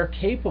that are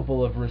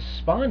capable of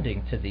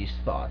responding to these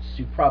thoughts.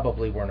 You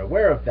probably weren't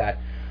aware of that.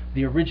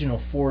 The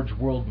original Forge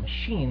World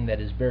machine that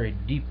is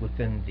buried deep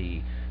within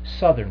the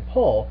southern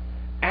pole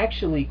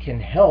actually can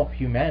help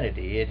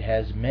humanity. It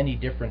has many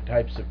different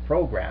types of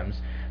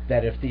programs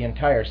that, if the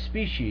entire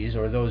species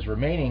or those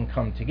remaining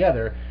come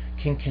together,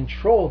 can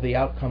control the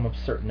outcome of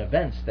certain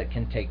events that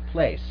can take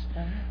place.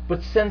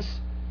 But since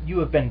you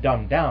have been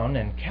dumbed down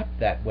and kept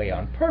that way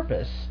on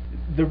purpose,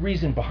 the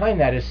reason behind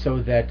that is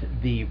so that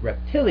the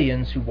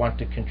reptilians who want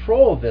to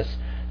control this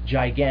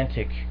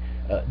gigantic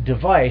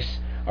device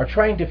are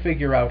trying to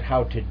figure out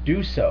how to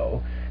do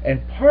so,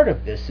 and part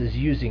of this is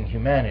using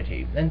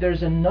humanity. And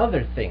there's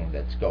another thing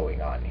that's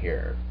going on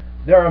here.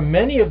 There are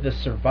many of the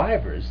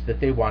survivors that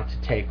they want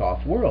to take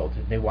off world,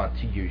 and they want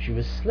to use you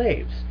as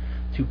slaves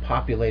to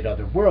populate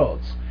other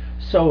worlds.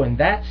 So in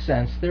that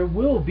sense,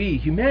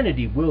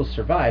 humanity will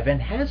survive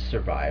and has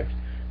survived,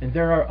 and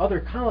there are other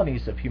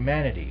colonies of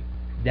humanity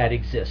that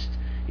exist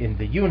in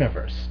the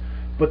universe.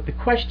 But the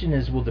question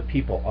is, will the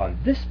people on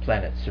this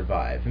planet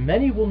survive?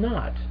 Many will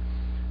not,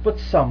 but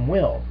some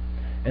will.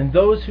 And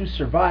those who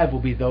survive will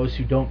be those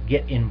who don't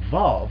get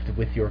involved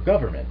with your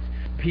government.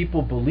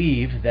 People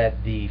believe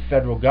that the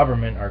federal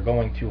government are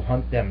going to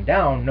hunt them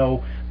down.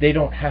 No, they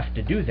don't have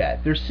to do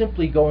that. They're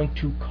simply going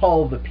to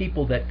cull the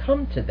people that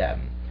come to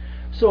them.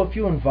 So if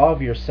you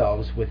involve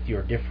yourselves with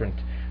your different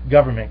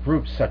government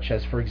groups, such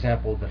as, for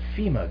example, the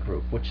FEMA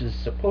group, which is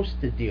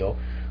supposed to deal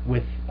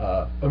with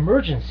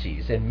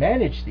emergencies and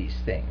manage these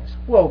things,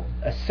 well,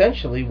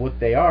 essentially what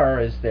they are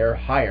is they're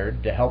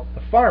hired to help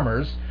the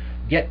farmers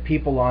get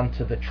people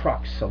onto the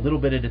trucks a little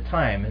bit at a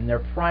time, and they're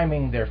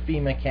priming their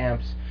FEMA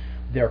camps.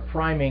 They're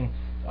priming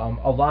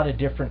a lot of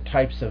different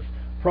types of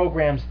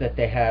programs that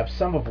they have,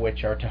 some of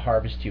which are to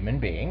harvest human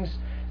beings.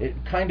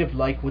 Kind of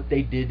like what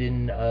they did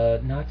in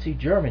Nazi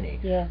Germany.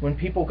 Yeah. When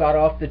people got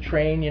off the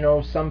train,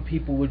 some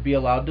people would be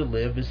allowed to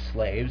live as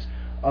slaves,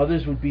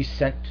 others would be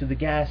sent to the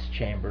gas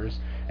chambers,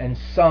 and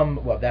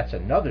some, well, that's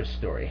another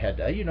story,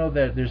 Hedda.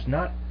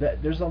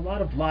 There's a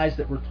lot of lies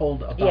that were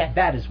told about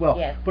that as well.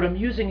 Yes. But I'm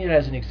using it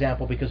as an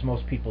example because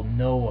most people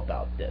know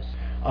about this.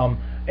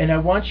 And I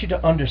want you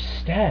to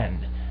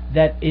understand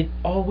that it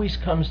always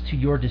comes to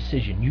your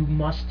decision. You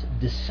must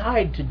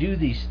decide to do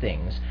these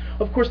things.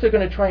 Of course, they're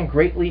going to try and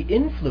greatly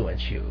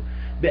influence you.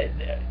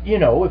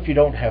 If you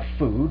don't have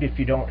food, if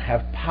you don't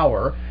have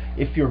power,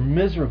 if you're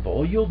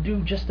miserable, you'll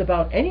do just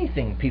about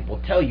anything people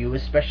tell you,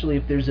 especially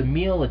if there's a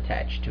meal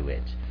attached to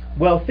it.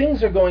 Well,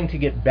 things are going to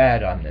get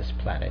bad on this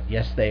planet.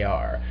 Yes, they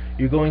are.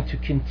 You're going to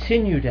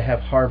continue to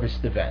have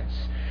harvest events.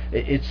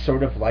 It's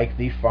sort of like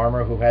the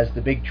farmer who has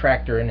the big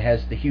tractor and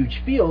has the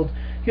huge field.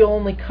 He'll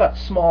only cut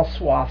small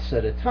swaths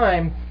at a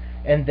time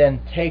and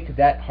then take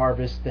that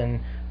harvest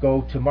and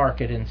go to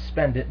market and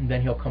spend it, and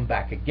then he'll come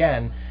back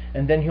again,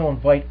 and then he'll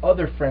invite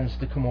other friends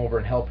to come over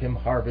and help him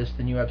harvest,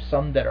 and you have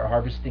some that are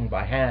harvesting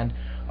by hand,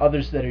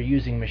 others that are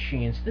using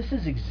machines. This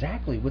is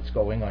exactly what's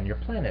going on your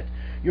planet.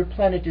 Your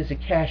planet is a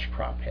cash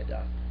crop,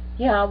 Hedda.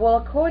 Yeah, well,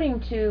 according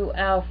to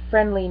our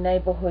friendly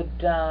neighborhood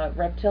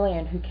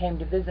reptilian who came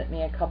to visit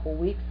me a couple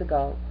weeks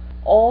ago,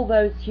 all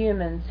those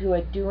humans who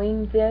are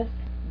doing this,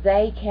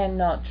 they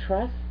cannot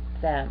trust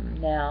them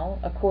now.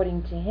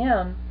 According to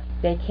him,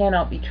 they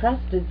cannot be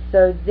trusted,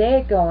 so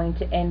they're going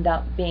to end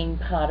up being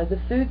part of the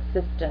food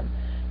system.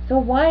 So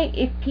why,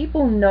 if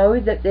people know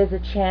that there's a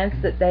chance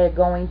that they're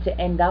going to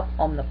end up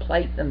on the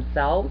plate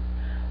themselves,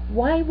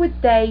 why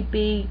would they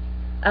be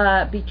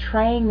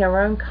betraying their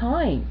own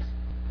kind?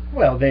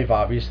 Well, they've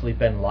obviously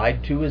been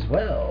lied to as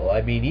well.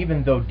 I mean,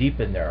 even though deep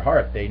in their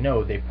heart they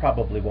know they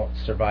probably won't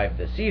survive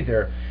this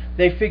either,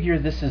 they figure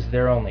this is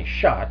their only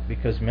shot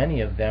because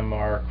many of them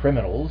are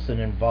criminals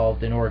and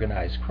involved in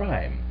organized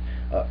crime.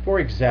 For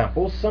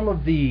example, some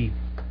of the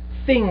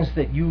things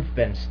that you've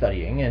been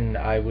studying, and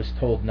I was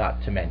told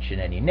not to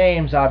mention any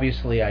names.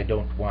 Obviously, I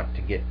don't want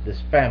to get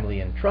this family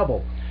in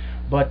trouble,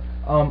 but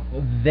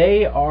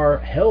they are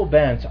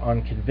hell-bent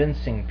on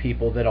convincing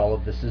people that all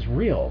of this is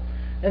real.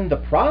 And the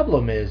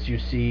problem is, you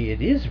see, it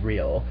is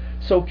real,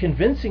 so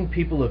convincing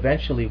people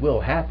eventually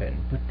will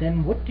happen. But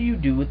then what do you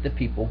do with the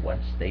people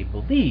once they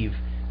believe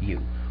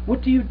you?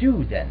 What do you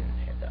do then,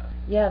 Hedda?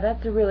 Yeah,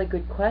 that's a really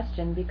good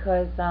question,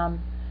 because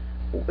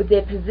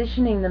they're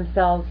positioning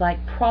themselves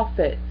like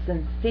prophets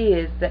and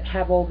seers that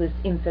have all this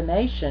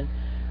information,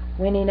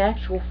 when in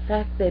actual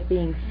fact they're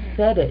being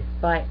fed it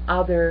by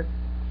other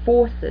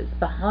forces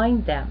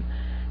behind them.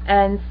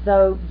 And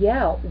so,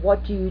 yeah,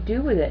 what do you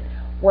do with it?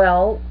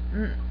 Well,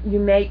 you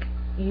make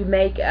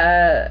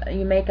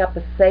up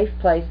a safe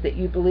place that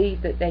you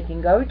believe that they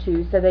can go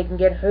to, so they can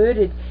get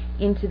herded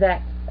into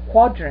that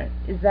quadrant.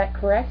 Is that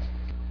correct?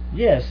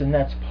 Yes, and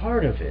that's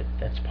part of it.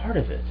 That's part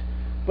of it.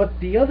 But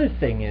the other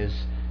thing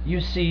is, you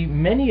see,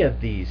 many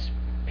of these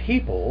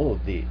people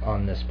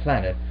on this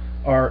planet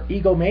are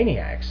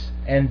egomaniacs,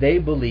 and they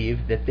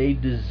believe that they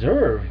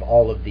deserve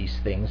all of these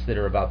things that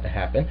are about to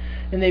happen,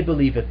 and they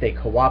believe if they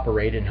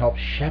cooperate and help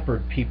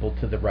shepherd people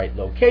to the right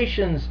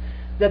locations,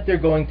 that they're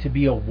going to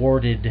be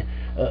awarded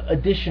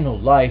additional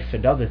life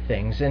and other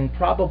things, and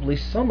probably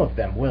some of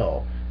them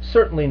will.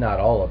 Certainly not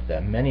all of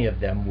them. Many of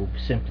them will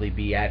simply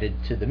be added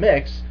to the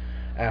mix.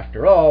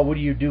 After all, what do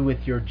you do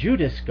with your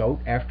Judas goat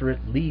after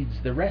it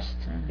leads the rest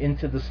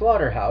into the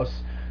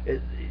slaughterhouse?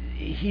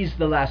 He's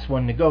the last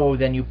one to go,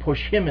 then you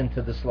push him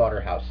into the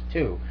slaughterhouse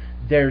too.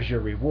 There's your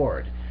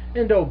reward.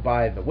 And oh,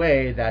 by the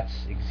way,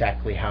 that's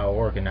exactly how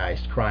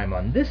organized crime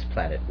on this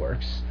planet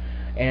works.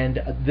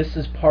 And this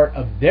is part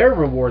of their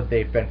reward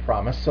they've been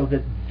promised, so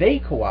that they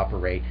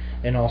cooperate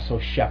and also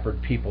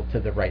shepherd people to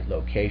the right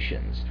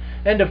locations.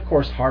 And of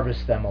course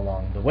harvest them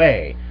along the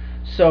way.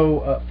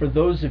 So for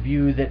those of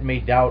you that may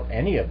doubt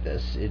any of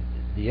this,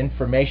 the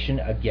information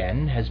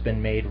again has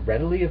been made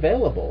readily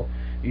available.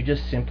 You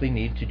just simply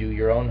need to do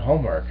your own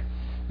homework.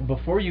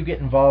 Before you get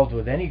involved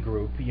with any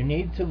group, you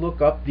need to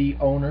look up the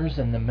owners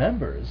and the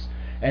members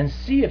and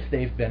see if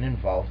they've been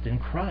involved in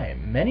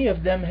crime. Many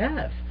of them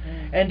have.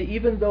 And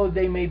even though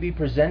they may be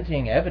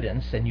presenting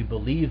evidence and you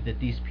believe that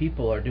these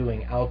people are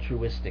doing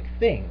altruistic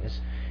things,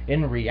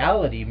 in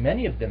reality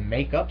many of them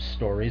make up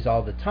stories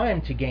all the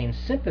time to gain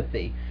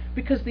sympathy,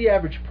 because the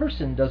average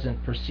person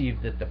doesn't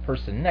perceive that the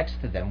person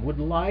next to them would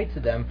lie to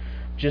them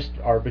just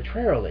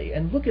arbitrarily.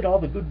 And look at all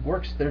the good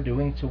works they're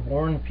doing to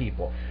warn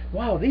people.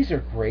 Wow, these are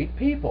great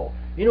people.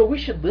 We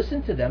should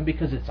listen to them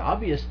because it's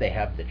obvious they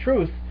have the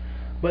truth,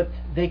 but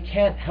they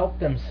can't help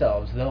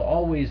themselves. They'll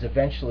always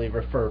eventually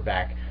refer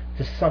back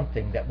to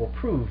something that will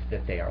prove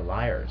that they are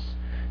liars.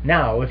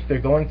 Now, if they're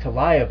going to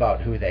lie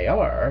about who they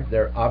are,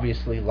 they're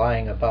obviously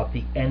lying about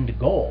the end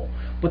goal,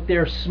 but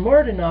they're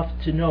smart enough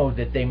to know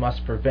that they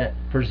must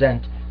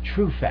present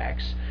true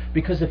facts,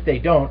 because if they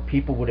don't,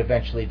 people would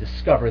eventually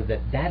discover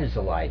that that is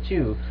a lie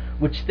too,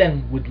 which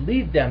then would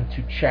lead them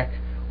to check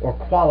or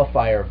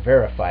qualify or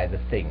verify the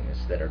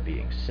things that are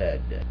being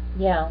said.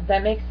 Yeah,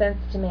 that makes sense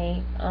to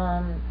me.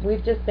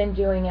 We've just been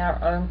doing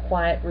our own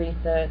quiet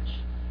research,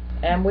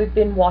 and we've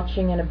been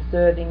watching and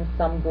observing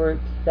some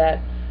groups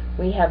that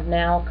we have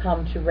now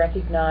come to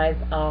recognize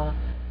are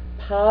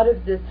part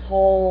of this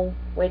whole,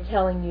 we're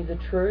telling you the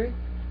truth,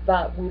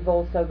 but we've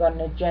also got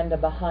an agenda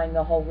behind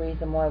the whole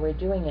reason why we're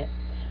doing it.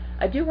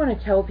 I do want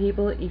to tell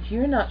people, if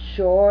you're not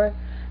sure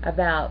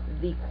about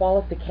the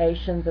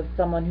qualifications of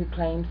someone who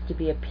claims to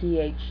be a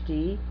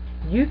PhD,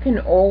 you can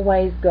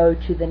always go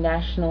to the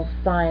National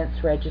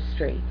Science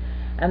Registry.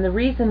 And the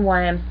reason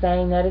why I'm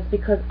saying that is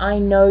because I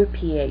know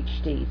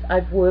PhDs.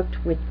 I've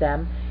worked with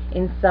them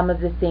in some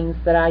of the things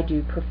that I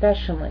do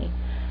professionally.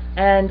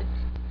 And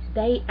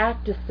they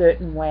act a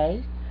certain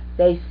way,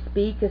 they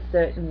speak a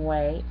certain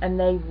way, and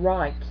they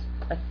write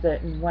a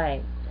certain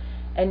way.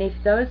 And if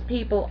those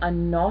people are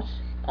not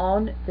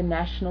on the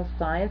National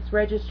Science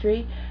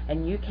Registry,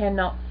 and you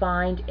cannot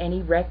find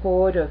any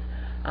record of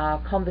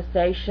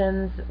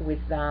conversations with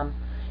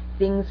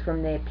things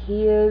from their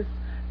peers,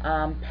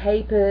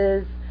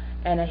 papers,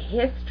 and a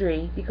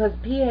history, because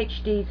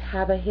PhDs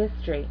have a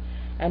history,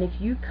 and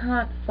if you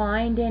can't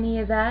find any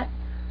of that,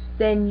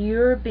 then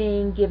you're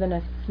being given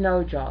a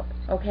snow job.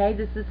 Okay,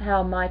 this is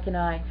how Mike and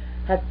I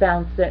have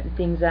found certain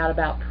things out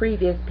about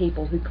previous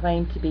people who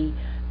claim to be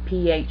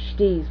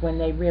PhDs when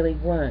they really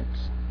weren't.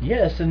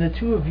 Yes, and the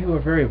two of you are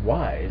very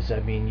wise.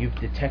 I mean, you've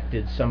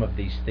detected some of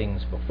these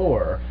things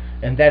before,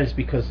 and that is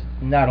because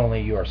not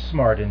only you are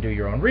smart and do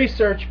your own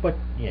research, but,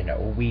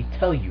 we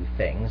tell you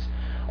things.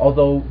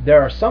 Although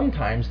there are some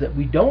times that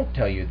we don't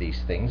tell you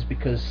these things,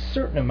 because a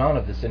certain amount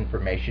of this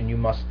information you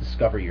must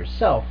discover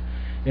yourself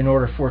in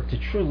order for it to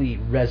truly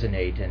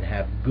resonate and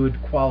have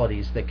good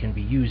qualities that can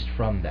be used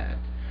from that.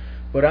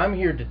 But I'm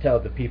here to tell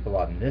the people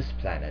on this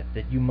planet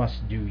that you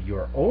must do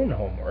your own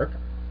homework,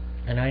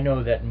 and I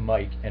know that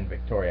Mike and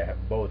Victoria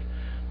have both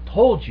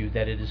told you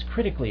that it is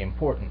critically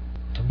important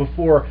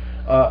before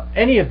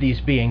any of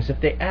these beings,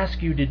 if they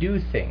ask you to do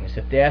things,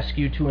 if they ask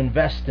you to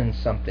invest in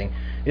something,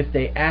 if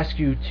they ask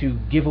you to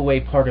give away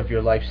part of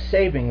your life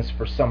savings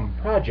for some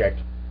project,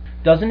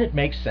 doesn't it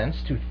make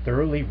sense to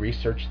thoroughly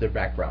research their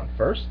background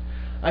first?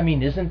 I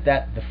mean, isn't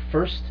that the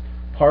first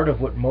part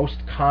of what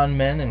most con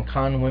men and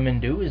con women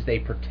do, is they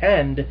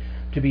pretend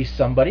to be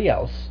somebody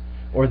else,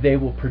 or they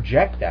will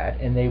project that,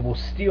 and they will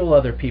steal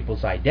other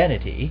people's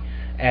identity,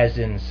 as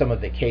in some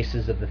of the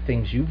cases of the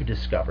things you've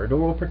discovered, or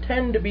will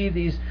pretend to be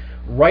these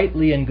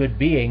rightly and good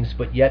beings,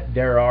 but yet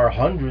there are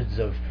hundreds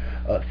of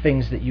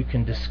things that you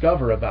can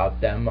discover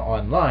about them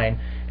online,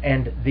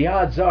 and the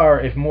odds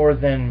are, if more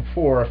than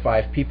 4 or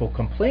 5 people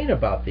complain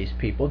about these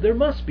people, there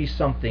must be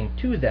something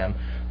to them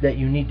that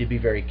you need to be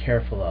very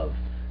careful of.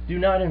 Do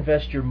not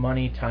invest your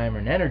money, time,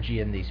 and energy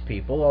in these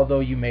people, although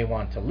you may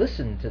want to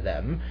listen to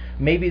them.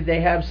 Maybe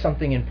they have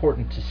something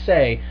important to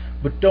say,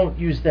 but don't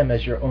use them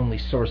as your only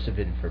source of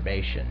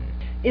information.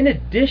 In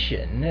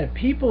addition,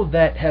 people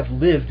that have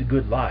lived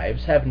good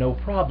lives have no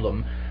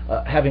problem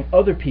having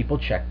other people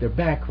check their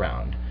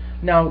background.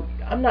 Now,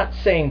 I'm not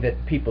saying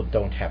that people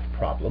don't have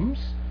problems.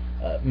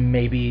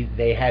 Maybe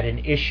they had an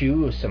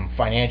issue, some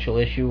financial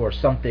issue or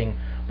something,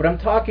 but I'm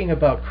talking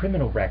about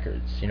criminal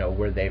records,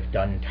 where they've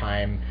done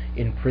time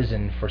in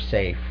prison for,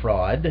 say,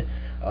 fraud,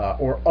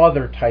 or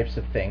other types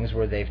of things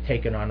where they've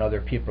taken on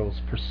other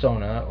people's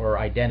persona or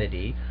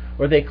identity,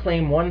 or they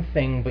claim one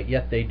thing but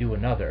yet they do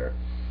another.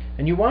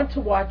 And you want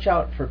to watch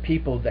out for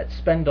people that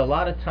spend a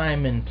lot of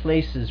time in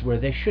places where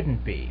they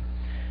shouldn't be.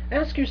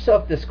 Ask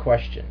yourself this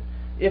question.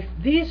 If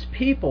these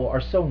people are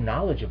so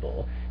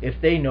knowledgeable,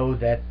 if they know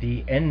that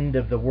the end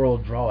of the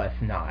world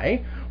draweth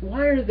nigh,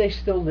 why are they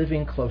still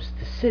living close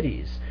to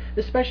cities?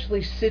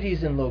 Especially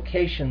cities and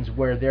locations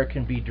where there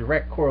can be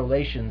direct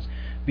correlations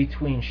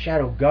between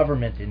shadow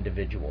government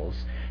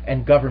individuals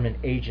and government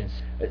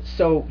agents.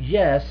 So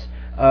yes,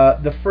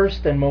 the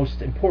first and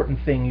most important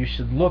thing you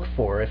should look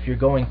for if you're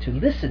going to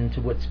listen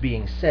to what's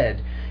being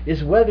said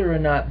is whether or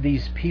not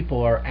these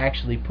people are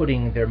actually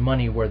putting their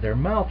money where their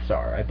mouths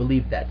are. I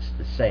believe that's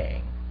the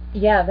saying.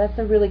 Yeah, that's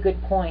a really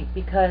good point,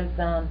 because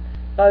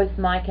both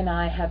Mike and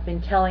I have been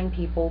telling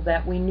people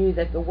that we knew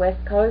that the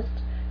West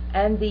Coast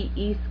and the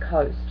East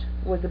Coast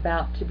was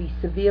about to be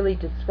severely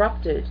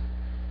disrupted.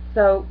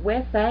 So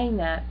we're saying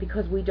that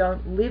because we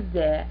don't live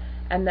there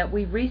and that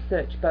we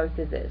research both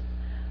of this.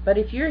 But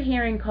if you're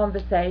hearing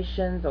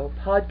conversations or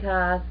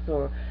podcasts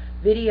or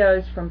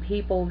videos from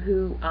people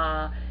who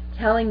are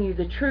telling you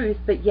the truth,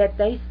 but yet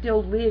they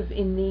still live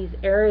in these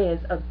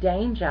areas of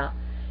danger,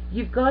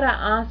 you've got to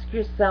ask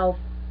yourself,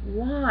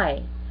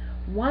 why?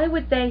 Why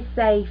would they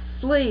say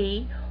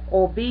flee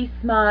or be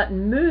smart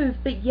and move,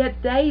 but yet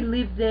they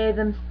live there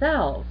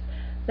themselves?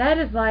 That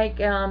is like,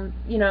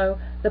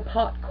 the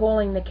pot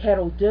calling the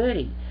kettle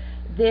dirty.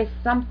 There's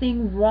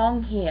something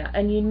wrong here,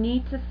 and you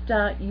need to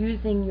start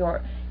using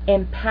your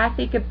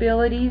empathic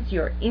abilities,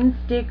 your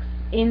instincts,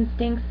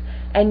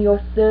 and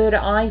your third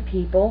eye,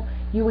 people.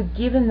 You were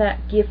given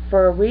that gift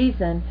for a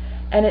reason,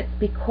 and it's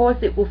because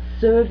it will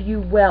serve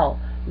you well.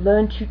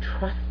 Learn to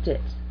trust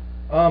it.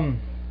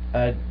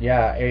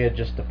 Aya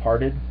just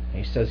departed.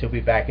 He says he'll be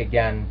back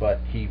again, but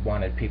he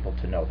wanted people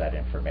to know that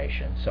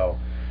information. So,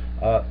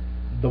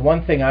 the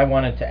one thing I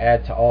wanted to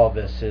add to all of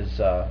this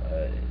is,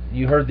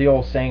 you heard the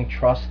old saying,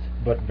 trust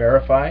but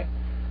verify.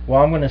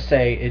 Well, I'm going to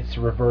say it's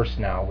reversed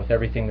now with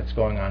everything that's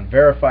going on.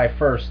 Verify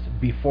first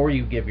before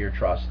you give your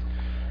trust.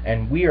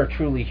 And we are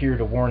truly here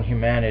to warn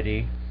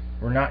humanity.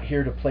 We're not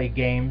here to play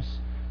games.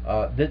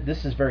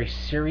 This is very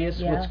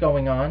serious, what's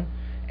going on.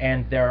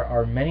 And there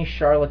are many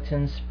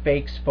charlatans,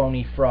 fakes,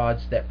 phony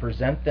frauds that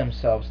present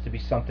themselves to be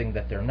something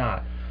that they're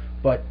not.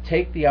 But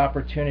take the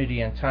opportunity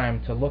and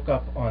time to look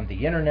up on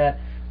the internet.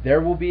 There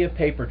will be a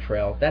paper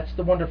trail. That's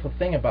the wonderful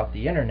thing about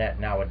the internet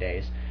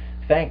nowadays.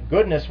 Thank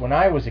goodness when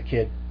I was a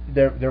kid,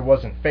 there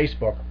wasn't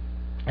Facebook.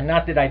 And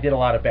not that I did a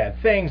lot of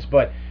bad things,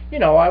 but,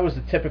 I was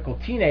a typical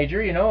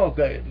teenager,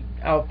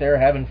 out there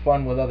having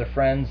fun with other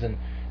friends. And,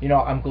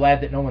 I'm glad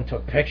that no one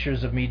took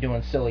pictures of me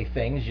doing silly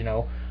things,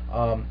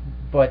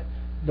 But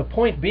the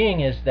point being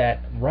is that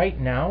right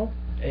now,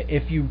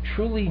 if you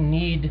truly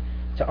need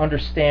to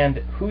understand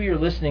who you're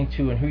listening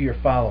to and who you're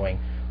following,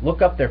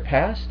 look up their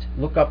past,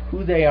 look up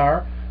who they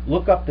are,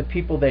 look up the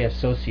people they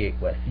associate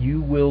with.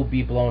 You will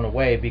be blown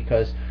away,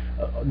 because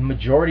the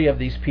majority of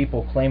these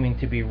people claiming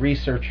to be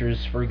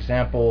researchers, for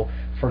example,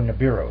 for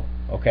Nibiru,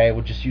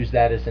 we'll just use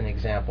that as an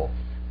example.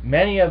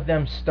 Many of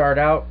them start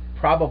out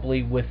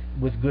probably with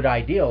good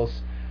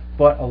ideals,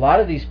 but a lot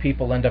of these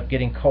people end up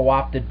getting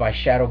co-opted by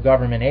shadow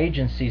government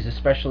agencies,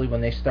 especially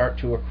when they start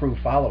to accrue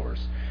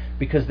followers,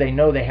 because they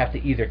know they have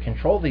to either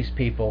control these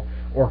people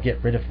or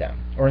get rid of them,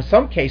 or in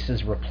some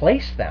cases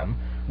replace them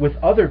with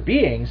other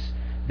beings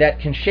that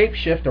can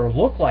shapeshift or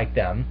look like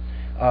them.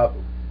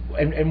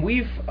 And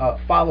we've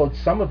followed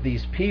some of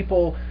these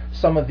people,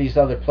 some of these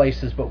other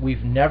places, but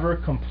we've never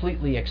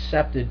completely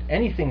accepted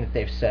anything that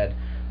they've said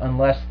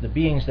unless the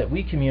beings that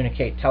we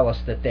communicate tell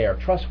us that they are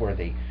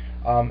trustworthy.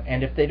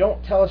 And if they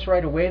don't tell us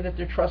right away that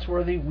they're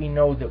trustworthy, we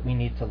know that we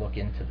need to look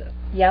into this.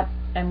 Yep,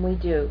 and we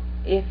do.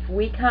 If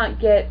we can't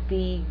get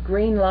the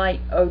green light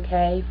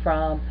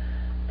from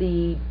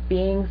the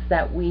beings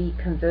that we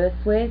converse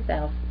with,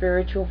 our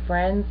spiritual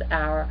friends,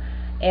 our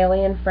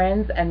alien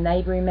friends, and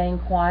they remain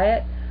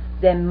quiet,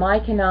 then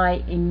Mike and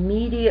I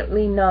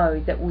immediately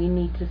know that we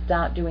need to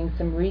start doing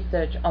some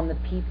research on the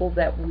people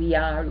that we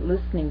are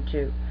listening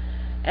to.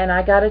 And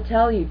I gotta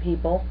tell you,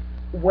 people,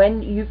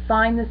 when you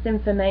find this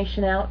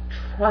information out,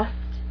 trust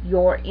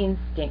your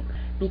instincts,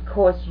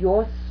 because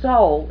your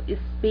soul is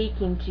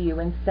speaking to you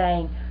and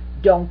saying,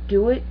 don't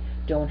do it,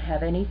 don't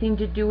have anything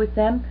to do with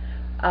them.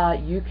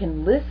 You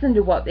can listen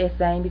to what they're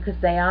saying because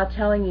they are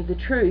telling you the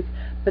truth,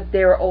 but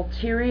their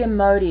ulterior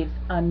motives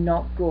are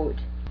not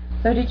good.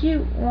 So did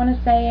you want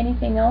to say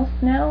anything else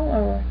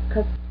now?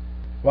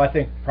 Well, I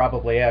think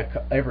probably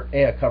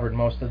Aya covered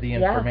most of the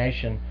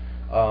information.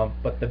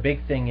 But the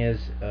big thing is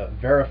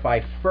verify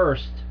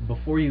first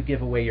before you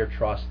give away your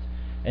trust,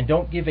 and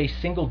don't give a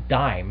single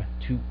dime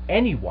to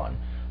anyone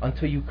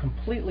until you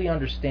completely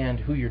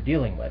understand who you're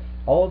dealing with.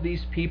 All of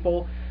these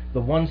people,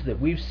 the ones that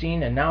we've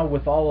seen, and now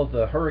with all of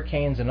the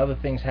hurricanes and other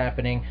things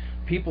happening,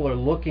 people are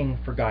looking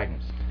for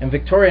guidance. And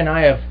Victoria and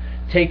I have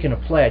taken a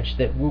pledge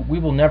that we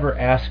will never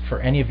ask for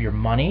any of your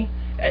money,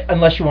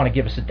 unless you want to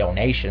give us a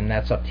donation.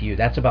 That's up to you.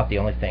 That's about the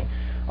only thing.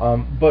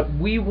 But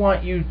we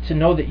want you to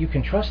know that you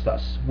can trust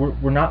us.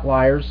 We're not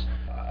liars.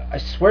 I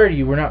swear to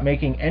you, we're not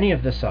making any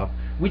of this up.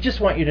 We just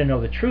want you to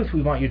know the truth.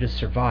 We want you to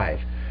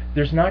survive.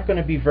 There's not going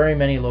to be very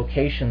many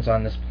locations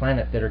on this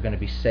planet that are going to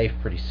be safe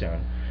pretty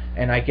soon.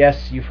 And I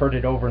guess you've heard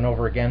it over and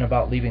over again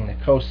about leaving the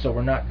coast, so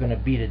we're not going to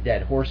beat a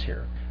dead horse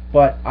here.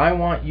 But I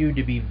want you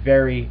to be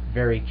very,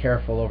 very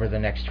careful over the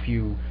next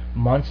few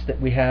months that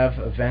we have.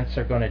 Events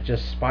are going to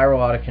just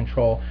spiral out of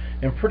control,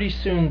 and pretty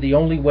soon the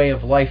only way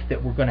of life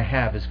that we're going to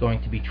have is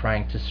going to be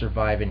trying to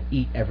survive and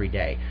eat every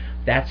day.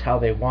 That's how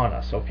they want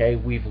us, okay?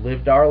 We've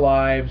lived our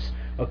lives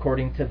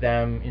according to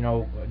them.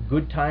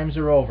 Good times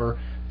are over.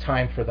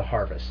 Time for the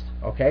harvest,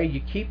 okay? You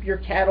keep your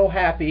cattle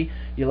happy,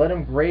 you let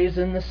them graze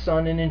in the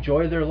sun and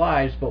enjoy their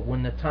lives, but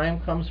when the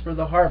time comes for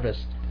the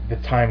harvest,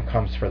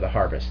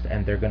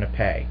 and they're going to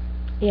pay.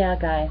 Yeah,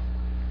 guys.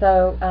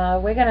 So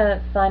we're going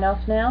to sign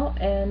off now,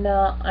 and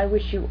I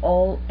wish you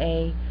all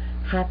a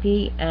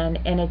happy and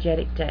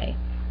energetic day.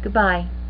 Goodbye.